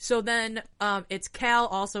adorable. So then it's Cal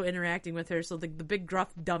also interacting with her. So the big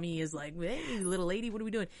gruff dummy is like, hey, little lady, what are we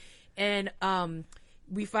doing? And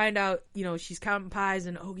we find out, she's counting pies,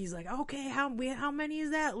 and Ogie's like, okay, how many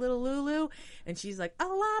is that, little Lulu? And she's like, a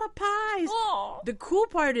lot of pies. Aw. The cool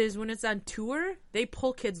part is when it's on tour, they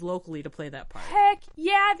pull kids locally to play that part. Heck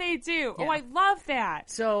yeah, they do. Yeah. Oh, I love that.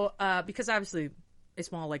 So, because obviously a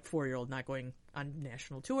small, like 4-year-old not going on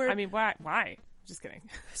national tour. I mean, why? Just kidding.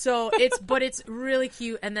 So but it's really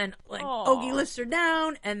cute. And then like Aw. Ogie lifts her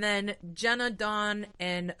down, and then Jenna, Dawn,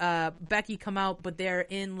 and Becky come out, but they're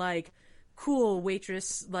in like cool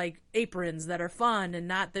waitress like aprons that are fun and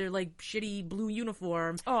not their like shitty blue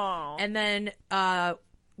uniform. Oh. And then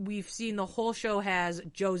we've seen the whole show has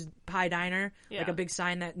Joe's Pie Diner, like Yeah. a big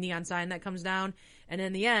sign, that neon sign that comes down, and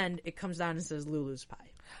in the end it comes down and says Lulu's Pie.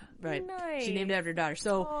 Right. Nice. She named it after her daughter.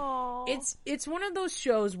 So Aw. it's one of those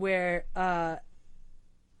shows where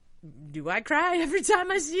do I cry every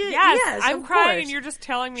time I see it? Yes, I'm of crying, course. and you're just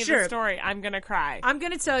telling me Sure. the story. I'm gonna cry. I'm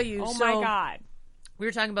gonna tell you. Oh so, my god. We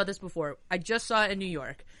were talking about this before. I just saw it in New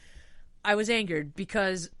York. I was angered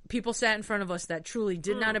because people sat in front of us that truly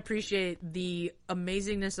did not appreciate the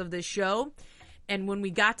amazingness of this show. And when we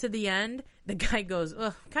got to the end, the guy goes,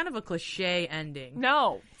 ugh, kind of a cliche ending.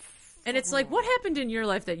 No. And it's like, what happened in your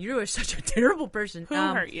life that you are such a terrible person? Who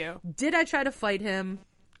hurt you? Did I try to fight him?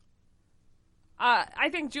 I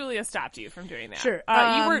think Julia stopped you from doing that. Sure.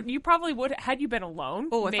 You probably would, had you been alone.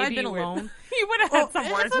 Oh, if I'd maybe been you would- alone. you would have had Oh, some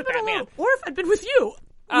if words I'd with been that alone, man. or if I'd been with you.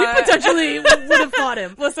 We potentially would have fought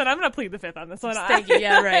him. Listen, I'm going to plead the fifth on this one. Thank you.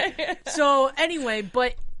 Yeah, right. So anyway,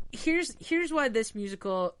 but here's why this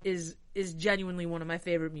musical is genuinely one of my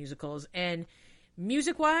favorite musicals. And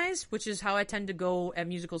music wise, which is how I tend to go at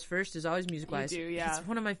musicals first, is always music wise. You do, yeah. It's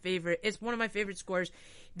one of my favorite scores.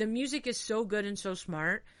 The music is so good and so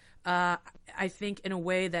smart. I think in a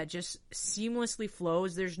way that just seamlessly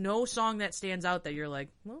flows. There's no song that stands out that you're like,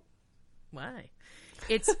 well, why?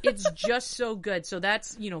 It's just so good. So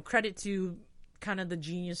that's, credit to kind of the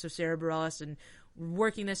genius of Sarah Bareilles and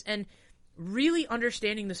working this and really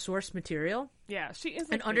understanding the source material. Yeah, she is.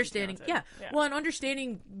 And understanding, well, and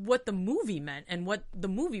understanding what the movie meant and what the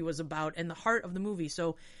movie was about and the heart of the movie.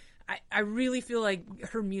 So I really feel like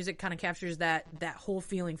her music kind of captures that whole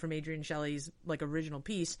feeling from Adrienne Shelley's like original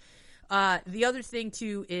piece. The other thing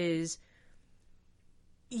too is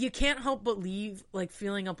you can't help but leave like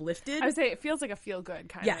feeling uplifted. I would say it feels like a feel good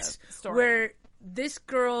kind of story. Where this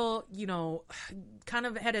girl, kind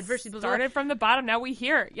of had adversity. Started from the bottom, now we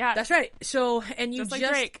hear. Yeah. That's right. So, and you Just like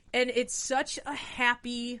Drake. and it's such a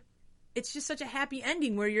happy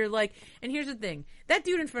ending where you're like, and here's the thing, that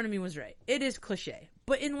dude in front of me was right. It is cliche,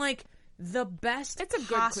 but in like the best It's a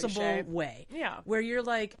good possible cliche. way. Yeah. Where you're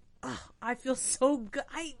like, oh, I feel so good.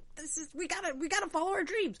 We gotta follow our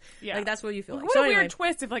dreams. Yeah. Like that's what you feel like. What So a anyway, weird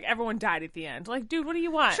twist if like everyone died at the end. Like, dude, what do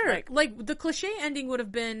you want? sure. Like the cliche ending would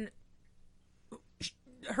have been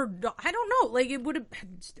I don't know. Like it would have.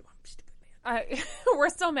 I'm stupid, man. We're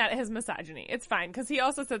still mad at his misogyny. It's fine, because he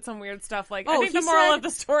also said some weird stuff like, I Oh, think he the moral said- of the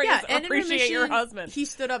story Yeah, is and appreciate your husband. He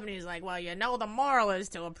stood up and he's like, well, the moral is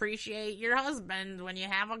to appreciate your husband when you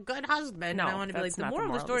have a good husband. No, and I want to be like, that's the not moral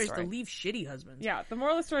of the story is to leave shitty husbands. Yeah, the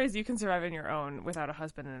moral of the story is you can survive on your own without a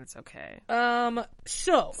husband, and it's okay.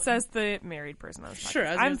 So Says the married person on this Sure,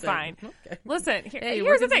 I podcast. was I'm gonna fine. say, okay. Listen, Hey, you're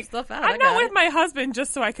here's the working thing. some stuff out. I I'm not got with it. my husband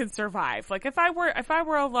just so I can survive. Like if I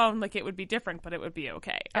were alone, like it would be different, but it would be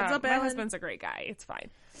okay. Heads up, my Alan. husband's a great guy. It's fine.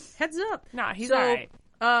 Heads up. Nah, he's so, alright.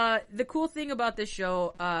 The cool thing about this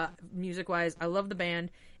show, music wise, I love the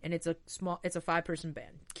band, and it's a 5-person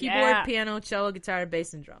band: keyboard, Yeah. piano, cello, guitar,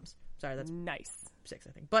 bass, and drums. Sorry, that's Nice. 6,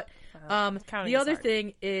 I think. But counting the is other hard.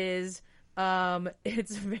 thing is,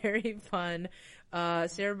 it's very fun.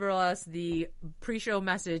 Sarah Bareilles, the pre-show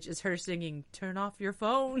message is her singing "Turn off your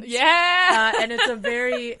phone." Yeah. And it's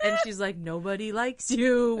and she's like, "Nobody likes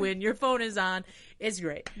you when your phone is on." It's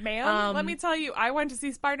great. Ma'am, let me tell you, I went to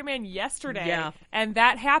see Spider-Man yesterday, Yeah. and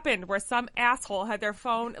that happened where some asshole had their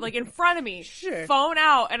phone, like, in front of me, Sure. phone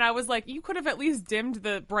out, and I was like, you could have at least dimmed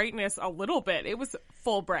the brightness a little bit. It was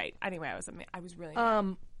full bright. Anyway, I was really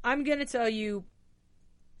mad. I'm gonna tell you.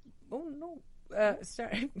 Oh no!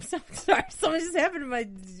 Sorry, something just happened to my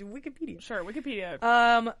Wikipedia. Sure, Wikipedia.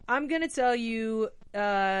 I'm gonna tell you.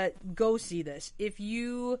 Go see this if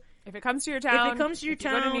if it comes to your town, if it comes to your if you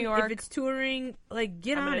town, go to New York, if it's touring, like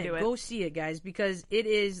get I'm on gonna it. do it. Go see it, guys, because it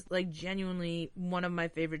is like genuinely one of my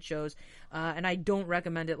favorite shows, and I don't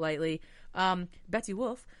recommend it lightly. Betsy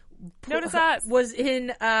Wolf. Notice that. Was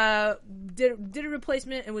in did a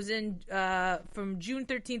replacement and was in from June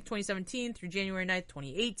 13th, 2017 through January 9th,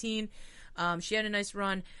 2018. She had a nice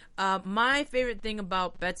run. My favorite thing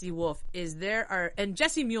about Betsy Wolf is and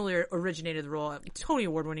Jessie Mueller originated the role. Tony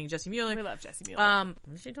Award winning Jessie Mueller. we love Jessie Mueller.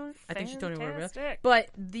 Was she Tony? I think she's Tony Award winning. Fantastic. But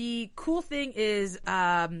the cool thing is,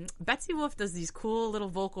 Betsy Wolf does these cool little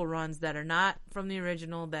vocal runs that are not from the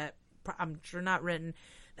original, that I'm sure not written,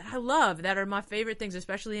 that I love, that are my favorite things,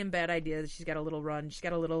 especially in Bad Ideas. She's got a little run. She's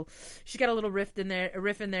got a little riff in there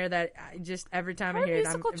that I just, every time I Her hear it,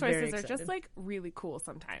 I'm musical very choices are excited. just like really cool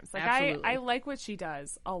sometimes. Like Absolutely. I like what she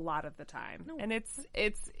does a lot of the time, and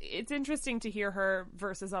it's interesting to hear her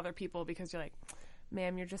versus other people, because you're like,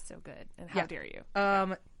 ma'am, you're just so good, and how dare you?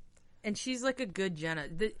 And she's like a good Jenna.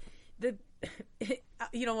 The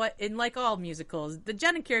you know what? In like all musicals, the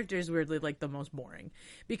Jenna character is weirdly like the most boring,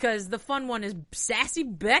 because the fun one is Sassy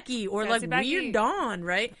Becky or Sassy like Becky. Weird Dawn,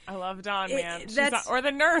 right? I love Dawn, man. She's that's- or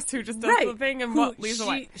the nurse who just does Right. the thing and Who- leaves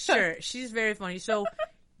away. Sure, she's very funny. So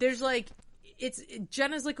there's like,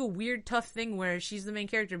 Jenna's like a weird, tough thing where she's the main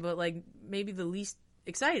character, but like maybe the least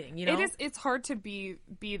exciting. You know, It's hard to be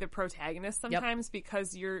the protagonist sometimes,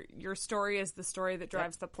 because your story is the story that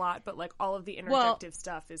drives the plot, but like all of the interjective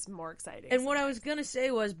stuff is more exciting. And what I was gonna say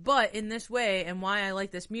was, but in this way, and why I like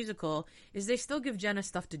this musical, is they still give Jenna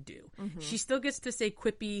stuff to do. Mm-hmm. She still gets to say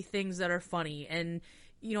quippy things that are funny, and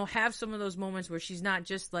have some of those moments where she's not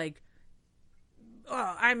just like,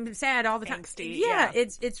 "Oh, I'm sad all the time." Angsty, yeah, yeah.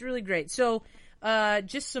 it's really great. So,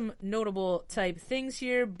 just some notable type things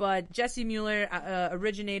here. But Jessie Mueller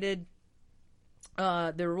originated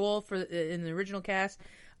the role in the original cast.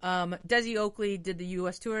 Desi Oakley did the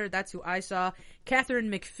U.S. tour. That's who I saw. Catherine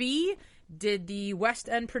McPhee did the West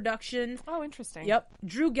End production. Oh, interesting. Yep.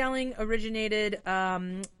 Drew Gelling originated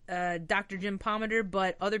Dr. Jim Pomander,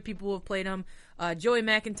 but other people have played him. Joey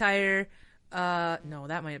McIntyre. No,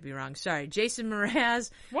 that might be wrong. Sorry. Jason Mraz.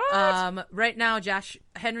 What? Right now, Josh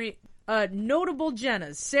Henry. Notable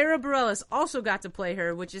Jennas. Sarah Bareilles also got to play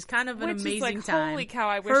her, which is kind of an Which is amazing like, time. holy cow,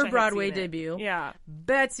 I wish I Her had Broadway seen it. debut. Yeah.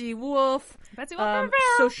 Betsy Wolf. Betsy Wolf. Rivera.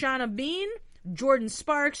 Shoshana Bean. Jordan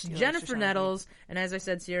Sparks. Jennifer Shoshana Nettles. And as I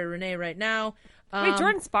said, Sierra Renee right now. Wait,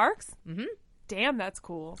 Jordan Sparks? Mm-hmm. Damn, that's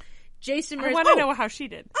cool. Jason Mraz. I want to know how she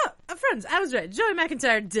did. Friends, I was right. Joey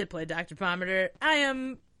McIntyre did play Dr. Pomander. I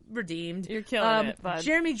am redeemed. You're killing it, bud.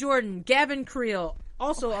 Jeremy Jordan, Gavin Creel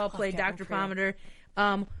also all played Gavin Dr. Creel.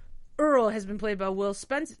 Pomander. Earl has been played by Will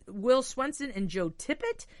Swenson and Joe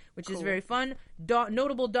Tippett, which is very fun.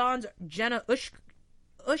 Notable dons: Jenna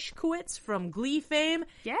Ushkowitz from Glee fame.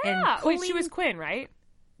 Yeah. And Wait, Colleen- she was Quinn, right?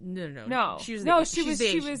 No. She was well, what's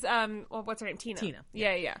her name? Tina. Tina.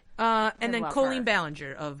 Yeah. and then love Colleen her.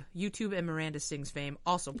 Ballinger of YouTube and Miranda Sings fame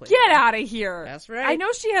also played. Get out of here. That's right. I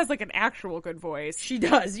know she has like an actual good voice. She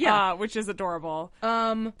does, yeah. Which is adorable.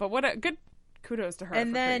 But what a good kudos to her. And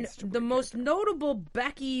for then creating such a the weird most character. notable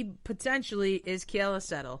Becky potentially is Kayla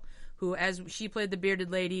Settle, who as she played the bearded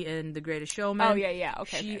lady in The Greatest Showman. Oh, yeah.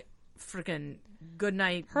 Okay. She freaking good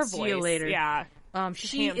night. Her see voice. you later. Yeah.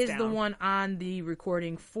 She hands is the down. one on the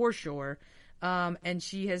recording for sure. And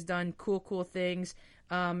she has done cool things.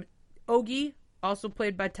 Ogie, also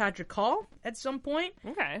played by Todrick Hall at some point.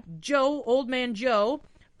 Okay. Joe, Old Man Joe.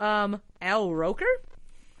 Al Roker?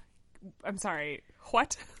 I'm sorry.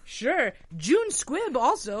 What? Sure. June Squibb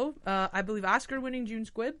also. I believe Oscar-winning June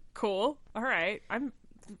Squibb. Cool. All right. I'm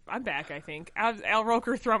back, I think. Al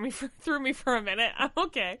Roker threw me for a minute. I'm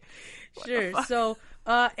okay. Sure. So,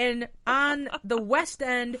 and on the West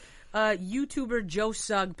End, YouTuber Joe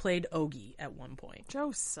Sugg played Ogie at one point.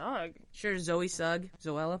 Joe Sugg. Sure, Zoe Sugg,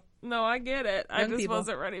 Zoella. No, I get it. I just people.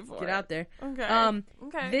 wasn't ready for it. Get out there. Okay.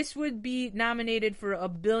 Okay. This would be nominated for a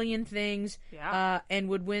billion things. Yeah. And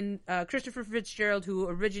would win Christopher Fitzgerald, who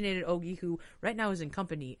originated Ogie, who right now is in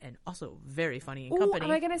Company and also very funny in Company.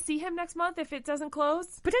 Am I going to see him next month if it doesn't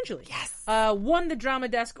close? Potentially. Yes. Won the Drama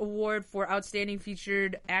Desk Award for Outstanding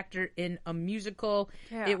Featured Actor in a Musical.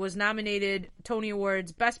 Yeah. It was nominated Tony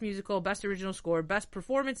Awards, Best Musical, Best Original Score, Best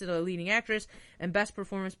Performance as a Leading Actress, and Best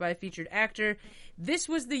Performance by a Featured Actor. This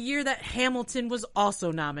was the year that Hamilton was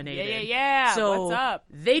also nominated. Yeah. So What's up?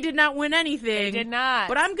 they did not win anything. They did not.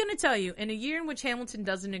 But I'm going to tell you, in a year in which Hamilton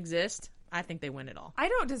doesn't exist, I think they win it all. I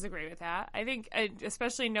don't disagree with that. I think,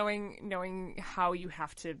 especially knowing how you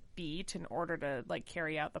have to beat in order to like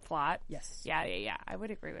carry out the plot. Yes. Yeah. I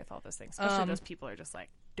would agree with all those things. Especially those people are just like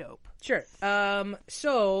dope. Sure.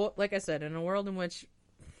 So, like I said, in a world in which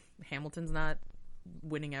Hamilton's not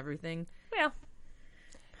winning everything, Well,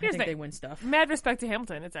 I think they win stuff. mad respect to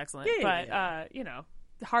Hamilton. It's excellent. Yeah.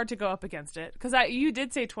 But, hard to go up against it. Because you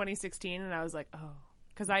did say 2016, and I was like, oh.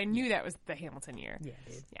 Because I knew that was the Hamilton year. Yeah,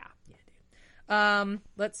 dude. Yeah.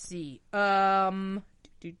 Let's see. Sure,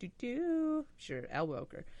 Al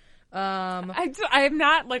Roker. I am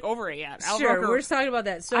not, like, over it yet. Al Sure, Roker, we're just talking about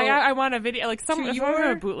that. So I want a video. Like, if I have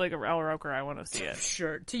your- a bootleg of Al Roker, I want to see it.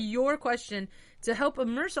 Sure. To your question, to help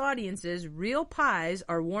immerse audiences, real pies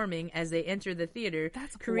are warming as they enter the theater,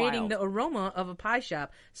 creating wild. the aroma of a pie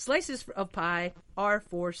shop. Slices of pie are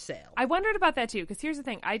for sale. I wondered about that, too, because here's the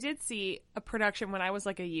thing. I did see a production when I was,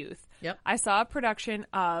 like, a youth. Yep. I saw a production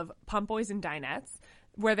of Pump Boys and Dinettes,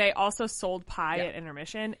 where they also sold pie at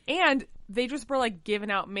intermission, and they just were like giving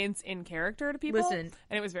out mints in character to people. Listen,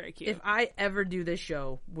 and it was very cute. If I ever do this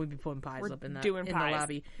show, we'll be putting pies up in the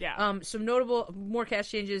lobby. Yeah. Some notable more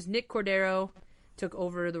cast changes. Nick Cordero took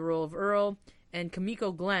over the role of Earl, and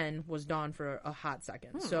Kimiko Glenn was Dawn for a hot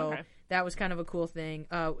second. So okay. that was kind of a cool thing.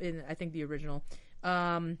 In I think the original.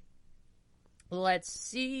 Let's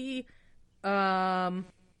see.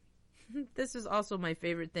 This is also my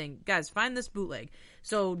favorite thing. Guys, find this bootleg.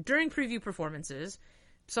 So during preview performances,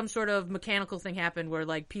 some sort of mechanical thing happened where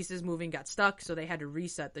like pieces moving got stuck, so they had to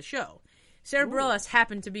reset the show. Sarah Bareilles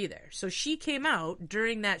happened to be there. So she came out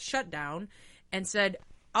during that shutdown and said,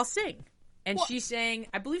 I'll sing. And she sang,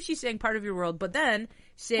 I believe she sang Part of Your World, but then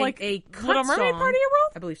sang like a cut Little Mermaid song. Part of Your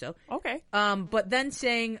World? I believe so. Okay. But then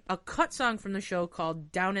sang a cut song from the show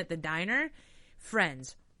called Down at the Diner.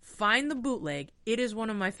 Friends, find the bootleg. It is one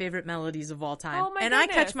of my favorite melodies of all time. Oh my and I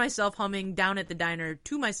goodness. catch myself humming Down at the Diner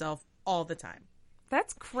to myself all the time.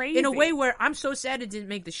 That's crazy. In a way where I'm so sad it didn't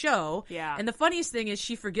make the show. Yeah. And the funniest thing is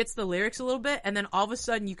she forgets the lyrics a little bit, and then all of a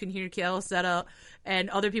sudden you can hear Kayla Seta and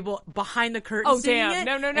other people behind the curtain singing damn.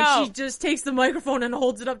 it. No. And she just takes the microphone and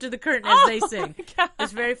holds it up to the curtain as they sing. God.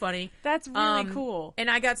 It's very funny. That's really cool. And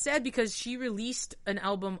I got sad because she released an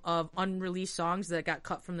album of unreleased songs that got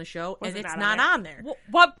cut from the show, and it's not on there.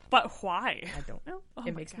 What? But why? I don't know. Oh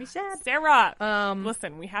It my makes God. me sad. Sarah,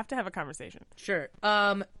 listen, we have to have a conversation. Sure.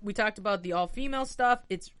 We talked about the all-female stuff.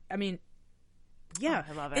 Yeah.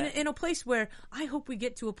 I love it. In a place where I hope we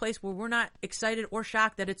get to a place where we're not excited or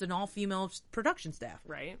shocked that it's an all-female production staff.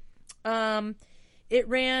 Right. It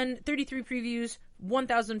ran 33 previews,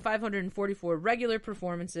 1,544 regular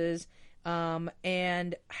performances, and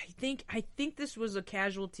I think this was a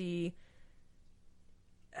casualty.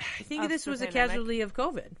 I think this was a casualty of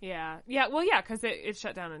COVID. Yeah. Well, because it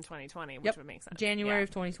shut down in 2020, which would make sense. January of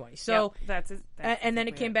 2020. So that's and then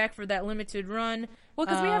it came back for that limited run. Well,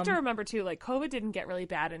 because we have to remember too, like COVID didn't get really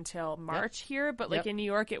bad until March here, but like Yep. in New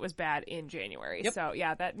York it was bad in January. Yep. So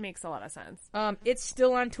yeah, that makes a lot of sense. It's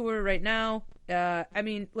still on tour right now.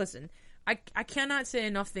 Listen, I cannot say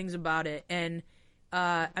enough things about it, and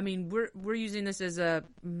we're using this as a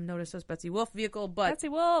notice us Betsy Wolf vehicle, but Betsy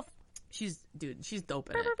Wolf. she's dope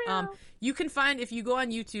in it. You can find, if you go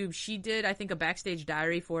on YouTube, she did, I think, a backstage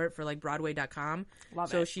diary for it for like Broadway.com.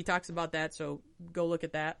 So she talks about that. So go look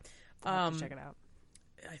at that. I'll have to check it out.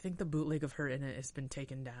 I think the bootleg of her in it has been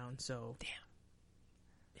taken down. So damn,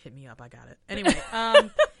 hit me up. I got it. Anyway,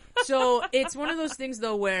 so it's one of those things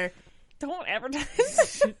though where Don't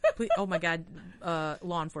advertise. please, oh my God,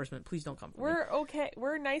 law enforcement, please don't come for me. We're okay.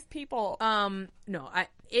 We're nice people. No,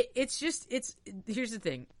 here's the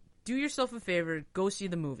thing. do yourself a favor, go see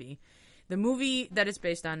the movie. The movie that it's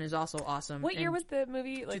based on is also awesome. What year was the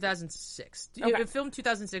movie? 2006. Okay. It filmed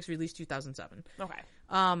 2006, released 2007.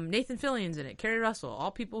 Okay. Nathan Fillion's in it. Kerry Russell.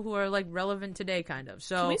 All people who are like relevant today, kind of.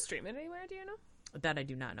 So Can we stream it anywhere? Do you know? that I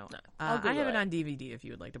do not know. No. I have it on DVD if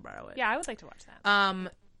you would like to borrow it. Yeah, I would like to watch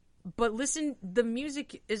that. But listen, the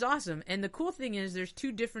music is awesome, and the cool thing is there's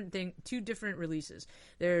two different releases.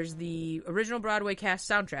 There's the original Broadway cast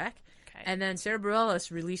soundtrack, and then Sarah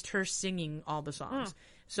Bareilles released her singing all the songs.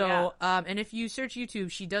 So, and if you search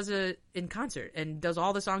YouTube, she does it in concert and does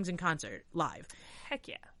all the songs in concert live. Heck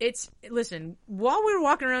yeah! Listen. While we were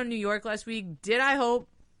walking around New York last week, did I hope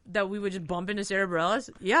that we would just bump into Sarah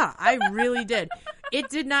Bareilles? Yeah, I really did. It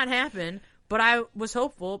did not happen. But I was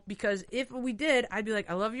hopeful because if we did, I'd be like,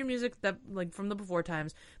 I love your music that like from the before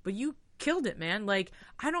times, but you killed it, man. Like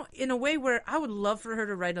in a way where I would love for her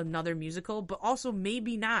to write another musical, but also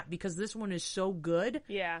maybe not because this one is so good.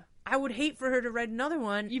 Yeah. I would hate for her to write another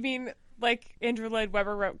one. You mean like Andrew Lloyd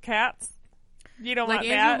Webber wrote Cats? You don't want that?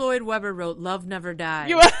 Like Andrew Lloyd Webber wrote Love Never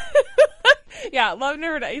Dies. Yeah, Love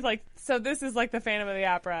Never Dies. Like, so this is like the Phantom of the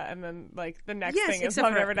Opera, and then like the next thing is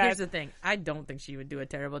Love Never Dies. Here's the thing: I don't think she would do a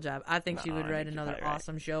terrible job. I think she would write another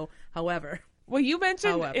awesome show. However, well, you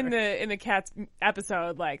mentioned in the Cats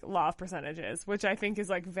episode like law of percentages, which I think is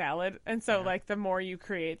like valid, and so like the more you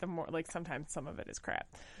create, the more like sometimes some of it is crap.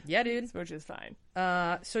 Yeah, dude, which is fine.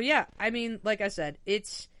 So yeah, I mean, like I said,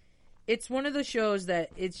 it's one of the shows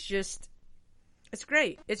that it's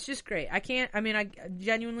great. It's just great. I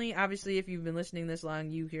genuinely, obviously, if you've been listening this long,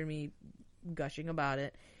 you hear me gushing about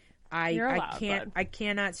it. I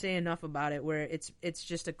cannot say enough about it where it's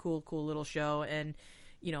just a cool little show. And,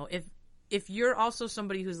 you know, if you're also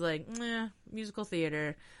somebody who's like, musical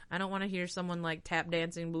theater, I don't want to hear someone like tap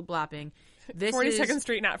dancing, blue blopping. This 42nd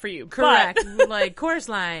Street, not for you. Correct. Like chorus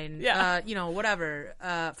line, whatever,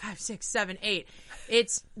 5, 6, 7, 8.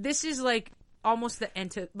 This is like, almost the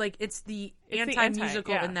it's the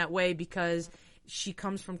anti-musical in that way because she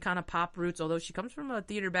comes from kind of pop roots, although she comes from a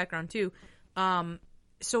theater background too.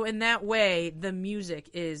 So in that way, the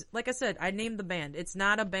music is, like I said, I named the band. It's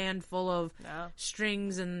not a band full of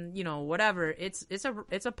strings and whatever. It's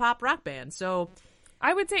a pop rock band. So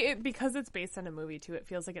I would say because it's based on a movie too. It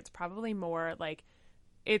feels like it's probably more like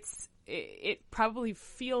it probably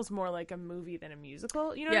feels more like a movie than a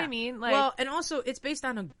musical. You know what I mean? Like, well, and also it's based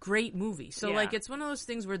on a great movie. So like it's one of those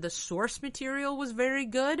things where the source material was very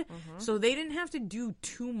good. So they didn't have to do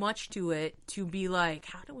too much to it to be like,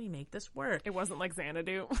 how do we make this work? It wasn't like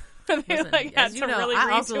Xanadu. They had to really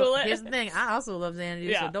retool it. Here's the thing. I also love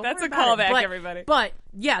Xanadu, so don't that's worry a callback, it. everybody. But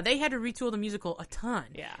yeah, they had to retool the musical a ton.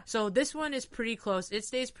 Yeah. So this one is pretty close. It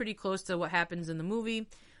stays pretty close to what happens in the movie.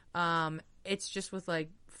 It's just with like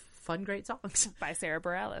fun, great songs by Sarah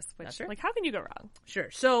Bareilles. Which, like, how can you go wrong? Sure.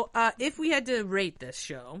 So, if we had to rate this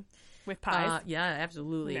show with pies, yeah,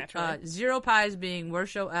 absolutely. Naturally. 0 pies being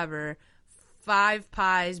worst show ever, 5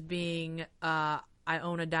 pies being I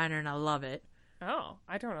own a diner and I love it. Oh,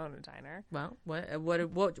 I don't own a diner. Well,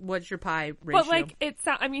 what's your pie ratio? But like,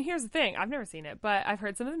 I mean, here's the thing: I've never seen it, but I've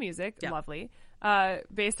heard some of the music. Yeah. Lovely.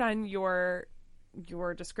 Based on your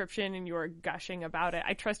description and your gushing about it,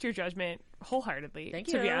 I trust your judgment wholeheartedly. Thank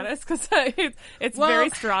you. To be honest, because it's very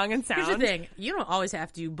strong and sound. Here's the thing: you don't always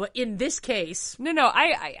have to, but in this case, no,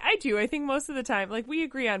 I do. I think most of the time, like, we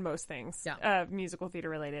agree on most things, musical theater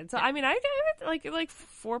related. So I mean, I give it like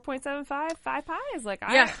 4.75, 5 pies. Like,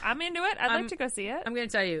 I'm into it. I'd like to go see it. I'm going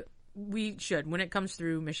to tell you, we should when it comes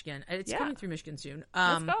through Michigan. It's coming through Michigan soon.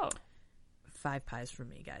 Let's go. 5 pies for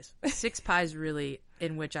me, guys. 6 pies, really,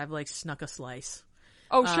 in which I've like snuck a slice.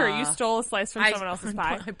 Oh, sure. You stole a slice from someone else's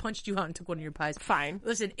pie. I punched you out and took one of your pies. Fine.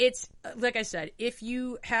 Listen, it's like I said. If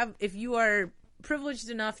you are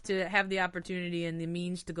privileged enough to have the opportunity and the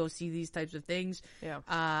means to go see these types of things,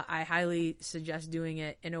 I highly suggest doing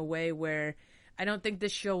it in a way where I don't think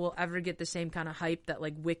this show will ever get the same kind of hype that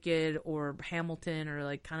like Wicked or Hamilton or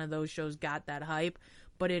like kind of those shows got that hype.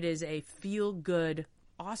 But it is a feel good,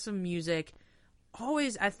 awesome music.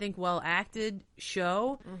 Always, I think, well-acted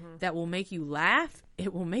show that will make you laugh,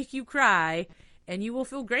 it will make you cry, and you will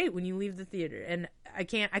feel great when you leave the theater. And I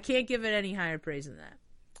can't give it any higher praise than that.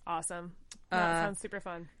 Awesome. That sounds super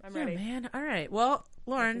fun. I'm ready. Man. All right. Well,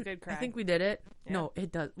 Lauren, I think we did it. Yeah. No,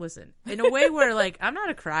 it does. Listen, in a way where, like, I'm not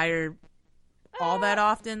a crier all that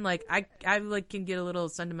often. Like, I like can get a little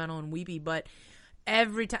sentimental and weepy, but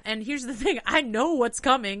every time, and here's the thing, I know what's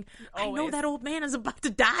coming. Always. I know that old man is about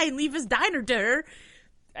to die and leave his diner to her.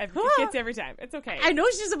 It gets every time. It's okay. I know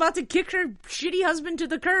she's about to kick her shitty husband to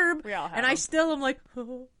the curb. We all have and them. I still am like,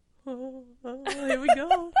 here we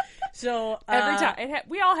go. So every time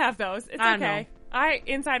we all have those. It's okay.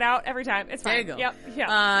 Inside Out every time. It's fine. There you go. Yep.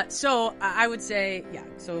 Yeah. So I would say, yeah.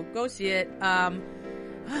 So go see it. I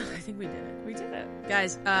think we did it. We did it.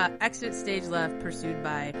 Guys, exit stage left, pursued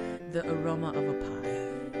by the aroma of a pie.